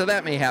 But, so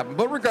that may happen.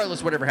 But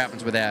regardless, whatever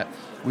happens with that,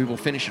 we will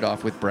finish it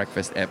off with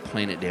breakfast at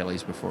Planet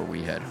Dailies before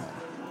we head home.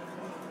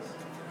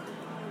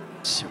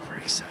 Super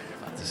excited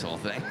about this whole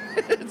thing.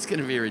 It's going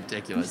to be I'm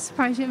ridiculous.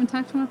 surprised you haven't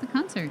talked to him about the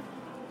concert.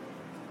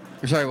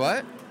 You're sorry,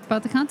 what?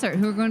 About the concert.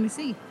 Who we're going to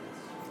see.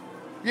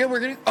 Yeah,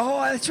 we're going to...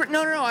 Oh, that's right.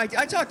 No. I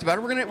talked about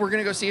it. We're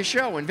gonna go see a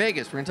show in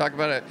Vegas. We're going to talk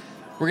about it.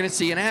 We're going to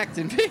see an act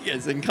in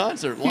Vegas in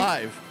concert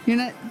live. You're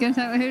not going to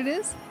talk about who it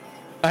is?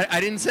 I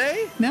didn't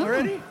say No.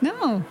 already?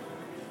 No.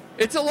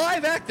 It's a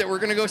live act that we're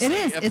going to go see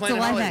is. at It's a Planet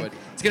live Hollywood.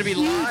 act. It's going to be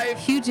Huge- live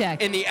huge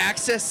act. in the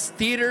Access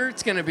Theater.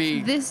 It's going to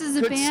be This is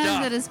a good band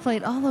stuff. that has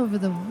played all over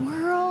the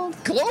world.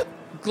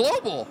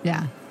 Global.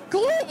 Yeah.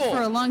 Global.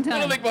 For a long time. I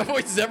don't think my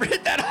voice has ever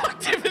hit that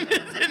octave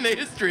in the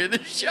history of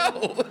the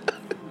show.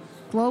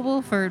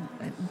 Global for,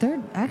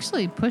 they're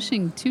actually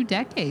pushing 20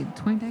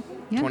 decades.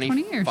 Yeah, 20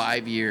 years.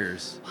 25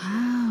 years.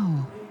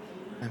 Wow.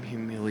 I'm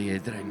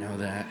humiliated that I know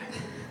that.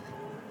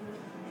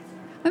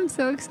 I'm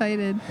so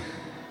excited.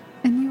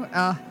 And you,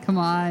 come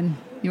on.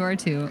 You are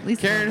too. At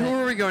least a Karen, who little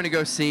are we going to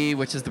go see?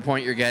 Which is the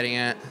point you're getting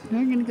at? bit.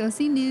 We're going to go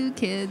see New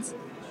Kids.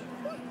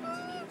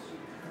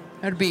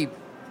 That'd be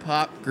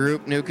pop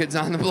group New Kids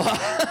on the Block.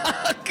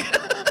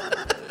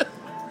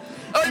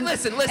 Oh, and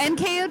listen. And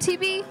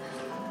KOTB?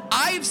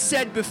 I've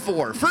said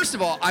before, first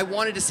of all, I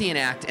wanted to see an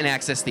act in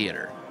Access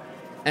Theater.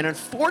 And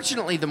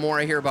unfortunately, the more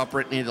I hear about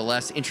Britney, the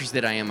less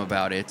interested I am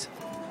about it.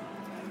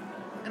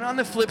 And on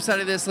the flip side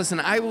of this, listen,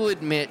 I will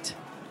admit,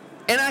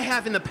 and I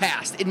have in the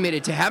past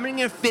admitted to having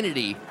an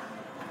affinity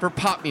for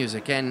pop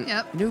music. And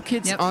Yep. New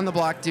Kids Yep. on the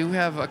Block do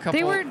have a couple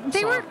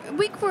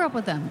We grew up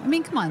with them. I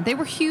mean, come on. They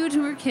were huge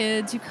when we were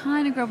kids. You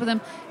kind of grew up with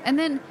them. And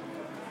then,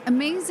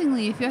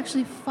 amazingly, if you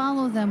actually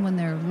follow them when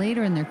they're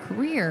later in their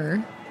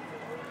career,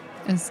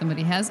 as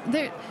somebody has,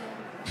 they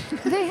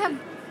have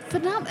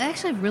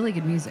actually have really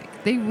good music.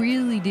 They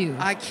really do.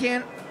 I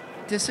can't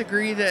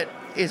disagree that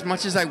as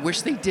much as I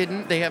wish they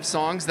didn't, they have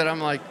songs that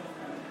I'm like,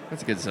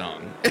 that's a good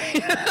song.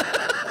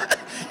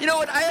 You know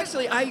what? I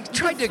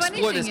tried to funny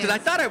explore this thing because I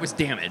is- thought I was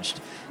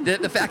damaged.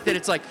 The fact that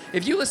it's like,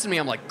 if you listen to me,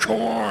 I'm like,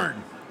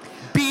 Korn,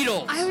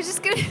 Beatles, I was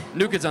just gonna.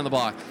 New Kids on the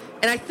Block.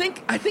 And I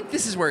think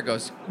this is where it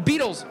goes.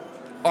 Beatles,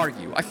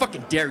 argue. I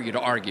fucking dare you to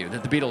argue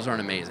that the Beatles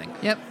aren't amazing.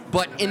 Yep.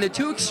 But in the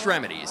two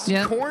extremities,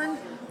 Yep. Korn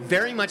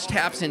very much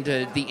taps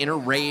into the inner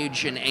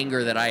rage and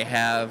anger that I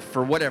have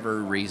for whatever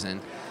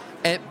reason.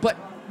 But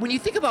when you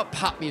think about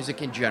pop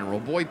music in general,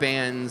 boy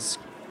bands,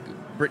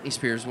 Britney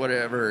Spears,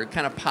 whatever,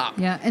 kind of pop.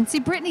 Yeah, and see,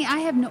 Britney, I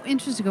have no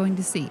interest in going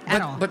to see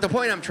at all. But the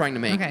point I'm trying to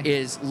make Okay.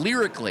 is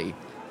lyrically,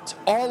 it's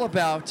all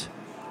about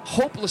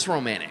hopeless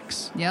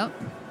romantics. Yep.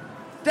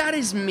 That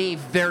is me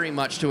very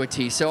much to a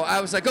T. So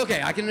I was like,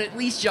 okay, I can at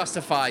least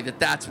justify that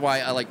that's why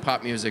I like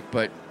pop music,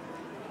 but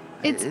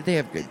they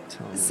have good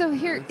songs. So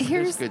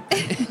here's good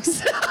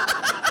things.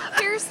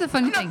 here's the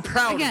funny I'm thing. not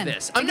proud of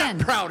this. I'm not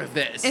proud of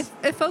this.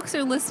 If folks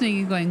are listening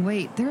and going,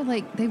 wait,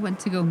 they went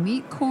to go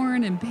meet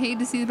Korn and paid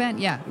to see the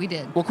band. Yeah, we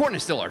did. Well, Korn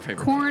is still our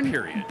favorite Korn, band,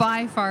 period.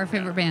 by far our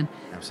favorite band.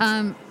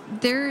 Absolutely.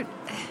 They're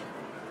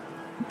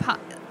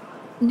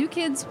New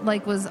Kids,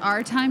 like, was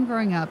our time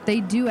growing up.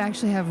 They do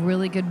actually have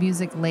really good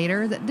music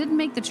later that didn't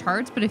make the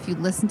charts, but if you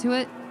listen to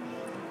it,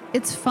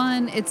 it's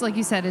fun. It's like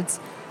you said, it's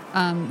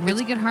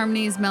really good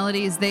harmonies,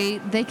 melodies. They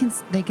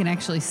can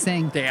actually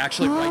sing. They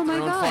actually write their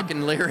own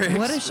fucking lyrics.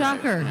 What a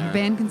shocker! Yeah.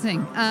 Band can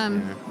sing,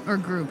 or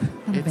group.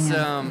 Not a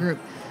band, group.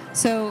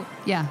 So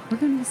yeah, we're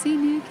going to see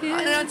New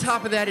Kids. And on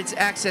top of that, it's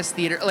Access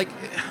Theater. Like,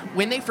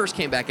 when they first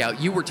came back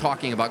out, you were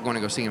talking about going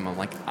to go see them. I'm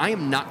like, I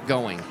am not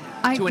going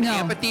to an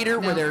amphitheater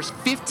where there's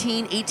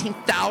 15,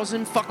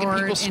 18,000 fucking Or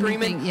people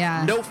screaming. anything,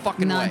 yeah. No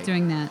fucking way. Not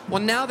doing that.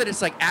 Well, now that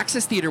it's like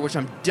Access Theater, which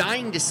I'm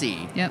dying to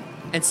see. Yep.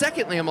 And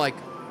secondly, I'm like,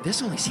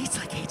 this only seats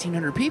like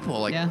 1,800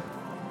 people. Like, Yeah.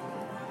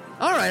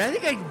 all right, I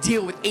think I can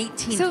deal with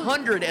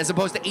 1,800 as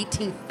opposed to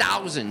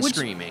 18,000 Which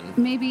screaming.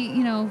 Maybe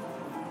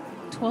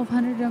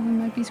 1,200 of them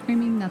might be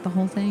screaming, not the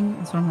whole thing.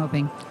 That's what I'm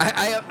hoping.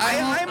 I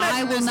I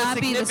imagine will there's not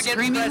a be the significant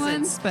screaming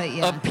presence ones, but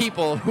yeah. of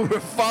people who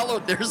have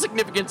followed their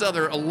significant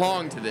other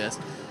along to this.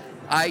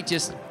 I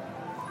just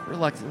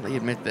reluctantly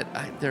admit that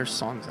there's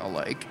songs I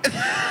like.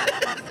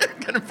 They're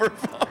gonna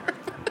perform.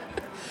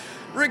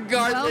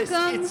 Regardless,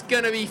 Welcome. it's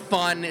gonna be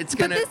fun.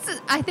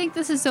 I think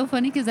this is so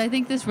funny because I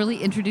think this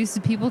really introduces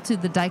people to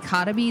the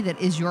dichotomy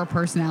that is your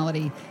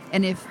personality.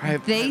 And if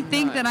they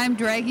think that I'm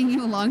dragging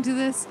you along to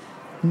this,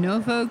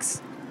 no,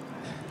 folks.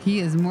 He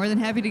is more than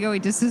happy to go. He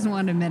just doesn't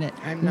want to admit it.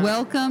 I'm not.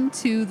 Welcome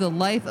to the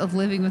life of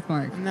living with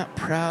Mark. I'm not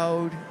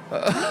proud.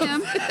 I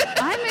am.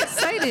 I'm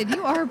excited.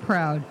 You are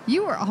proud.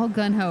 You are all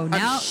gun ho.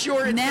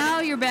 Now,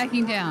 you're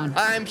backing down.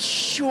 I'm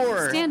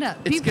sure. Stand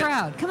up. Be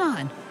proud. Come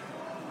on.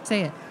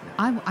 Say it.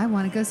 I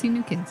want to go see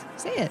New Kids.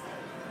 Say it.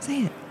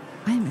 Say it.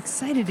 I am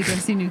excited to go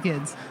see New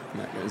Kids. I'm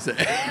not going to say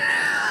it.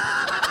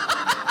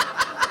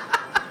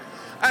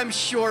 I'm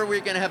sure we're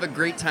going to have a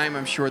great time.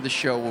 I'm sure the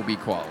show will be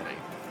quality.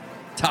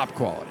 Top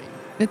quality.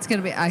 It's going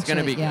to be actually,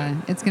 gonna be yeah,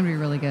 good. it's going to be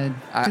really good.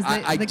 'Cause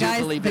I do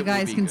believe the it will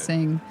guys be can good.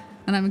 sing,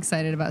 and I'm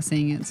excited about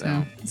seeing it,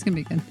 so it's going to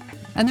be good.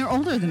 And they're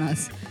older than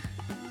us,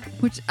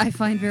 which I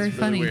find very It's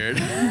really funny. weird.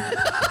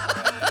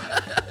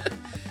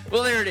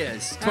 Well, there it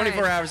is.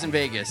 24 hours in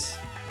Vegas.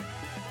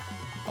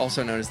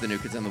 Also known as the New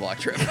Kids on the Block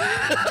trip.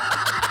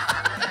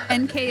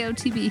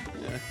 NKOTB.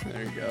 Yeah,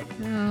 there you go.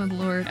 Oh,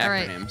 Lord. All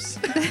right. Acronyms.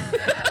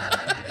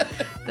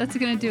 That's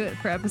going to do it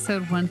for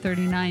episode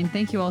 139.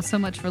 Thank you all so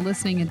much for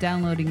listening and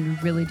downloading. We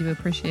really do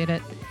appreciate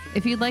it.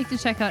 If you'd like to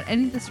check out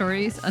any of the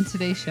stories on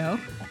today's show,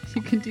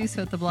 you can do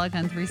so at the blog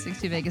on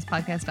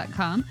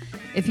 360vegaspodcast.com.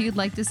 If you'd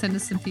like to send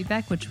us some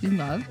feedback, which we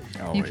love,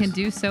 you can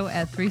do so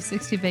at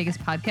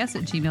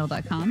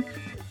 360vegaspodcast@gmail.com.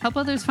 Help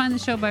others find the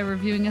show by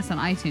reviewing us on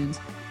iTunes.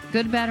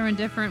 Good, bad, or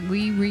indifferent,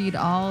 we read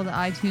all the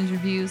iTunes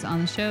reviews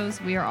on the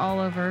shows. We are all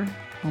over,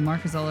 well,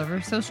 Mark is all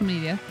over, social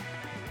media,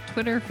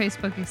 Twitter,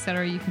 Facebook,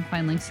 etc. You can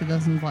find links to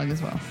those in the blog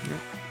as well. Yep.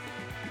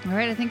 All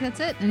right, I think that's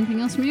it. Anything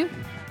else from you?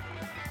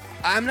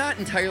 I'm not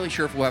entirely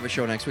sure if we'll have a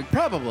show next week.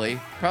 Probably.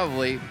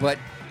 But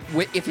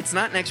if it's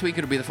not next week,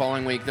 it'll be the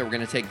following week that we're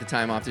going to take the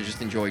time off to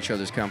just enjoy each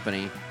other's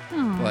company.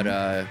 Aww. But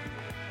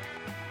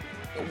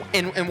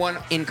in one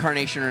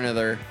incarnation or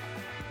another,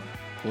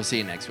 we'll see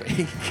you next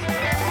week.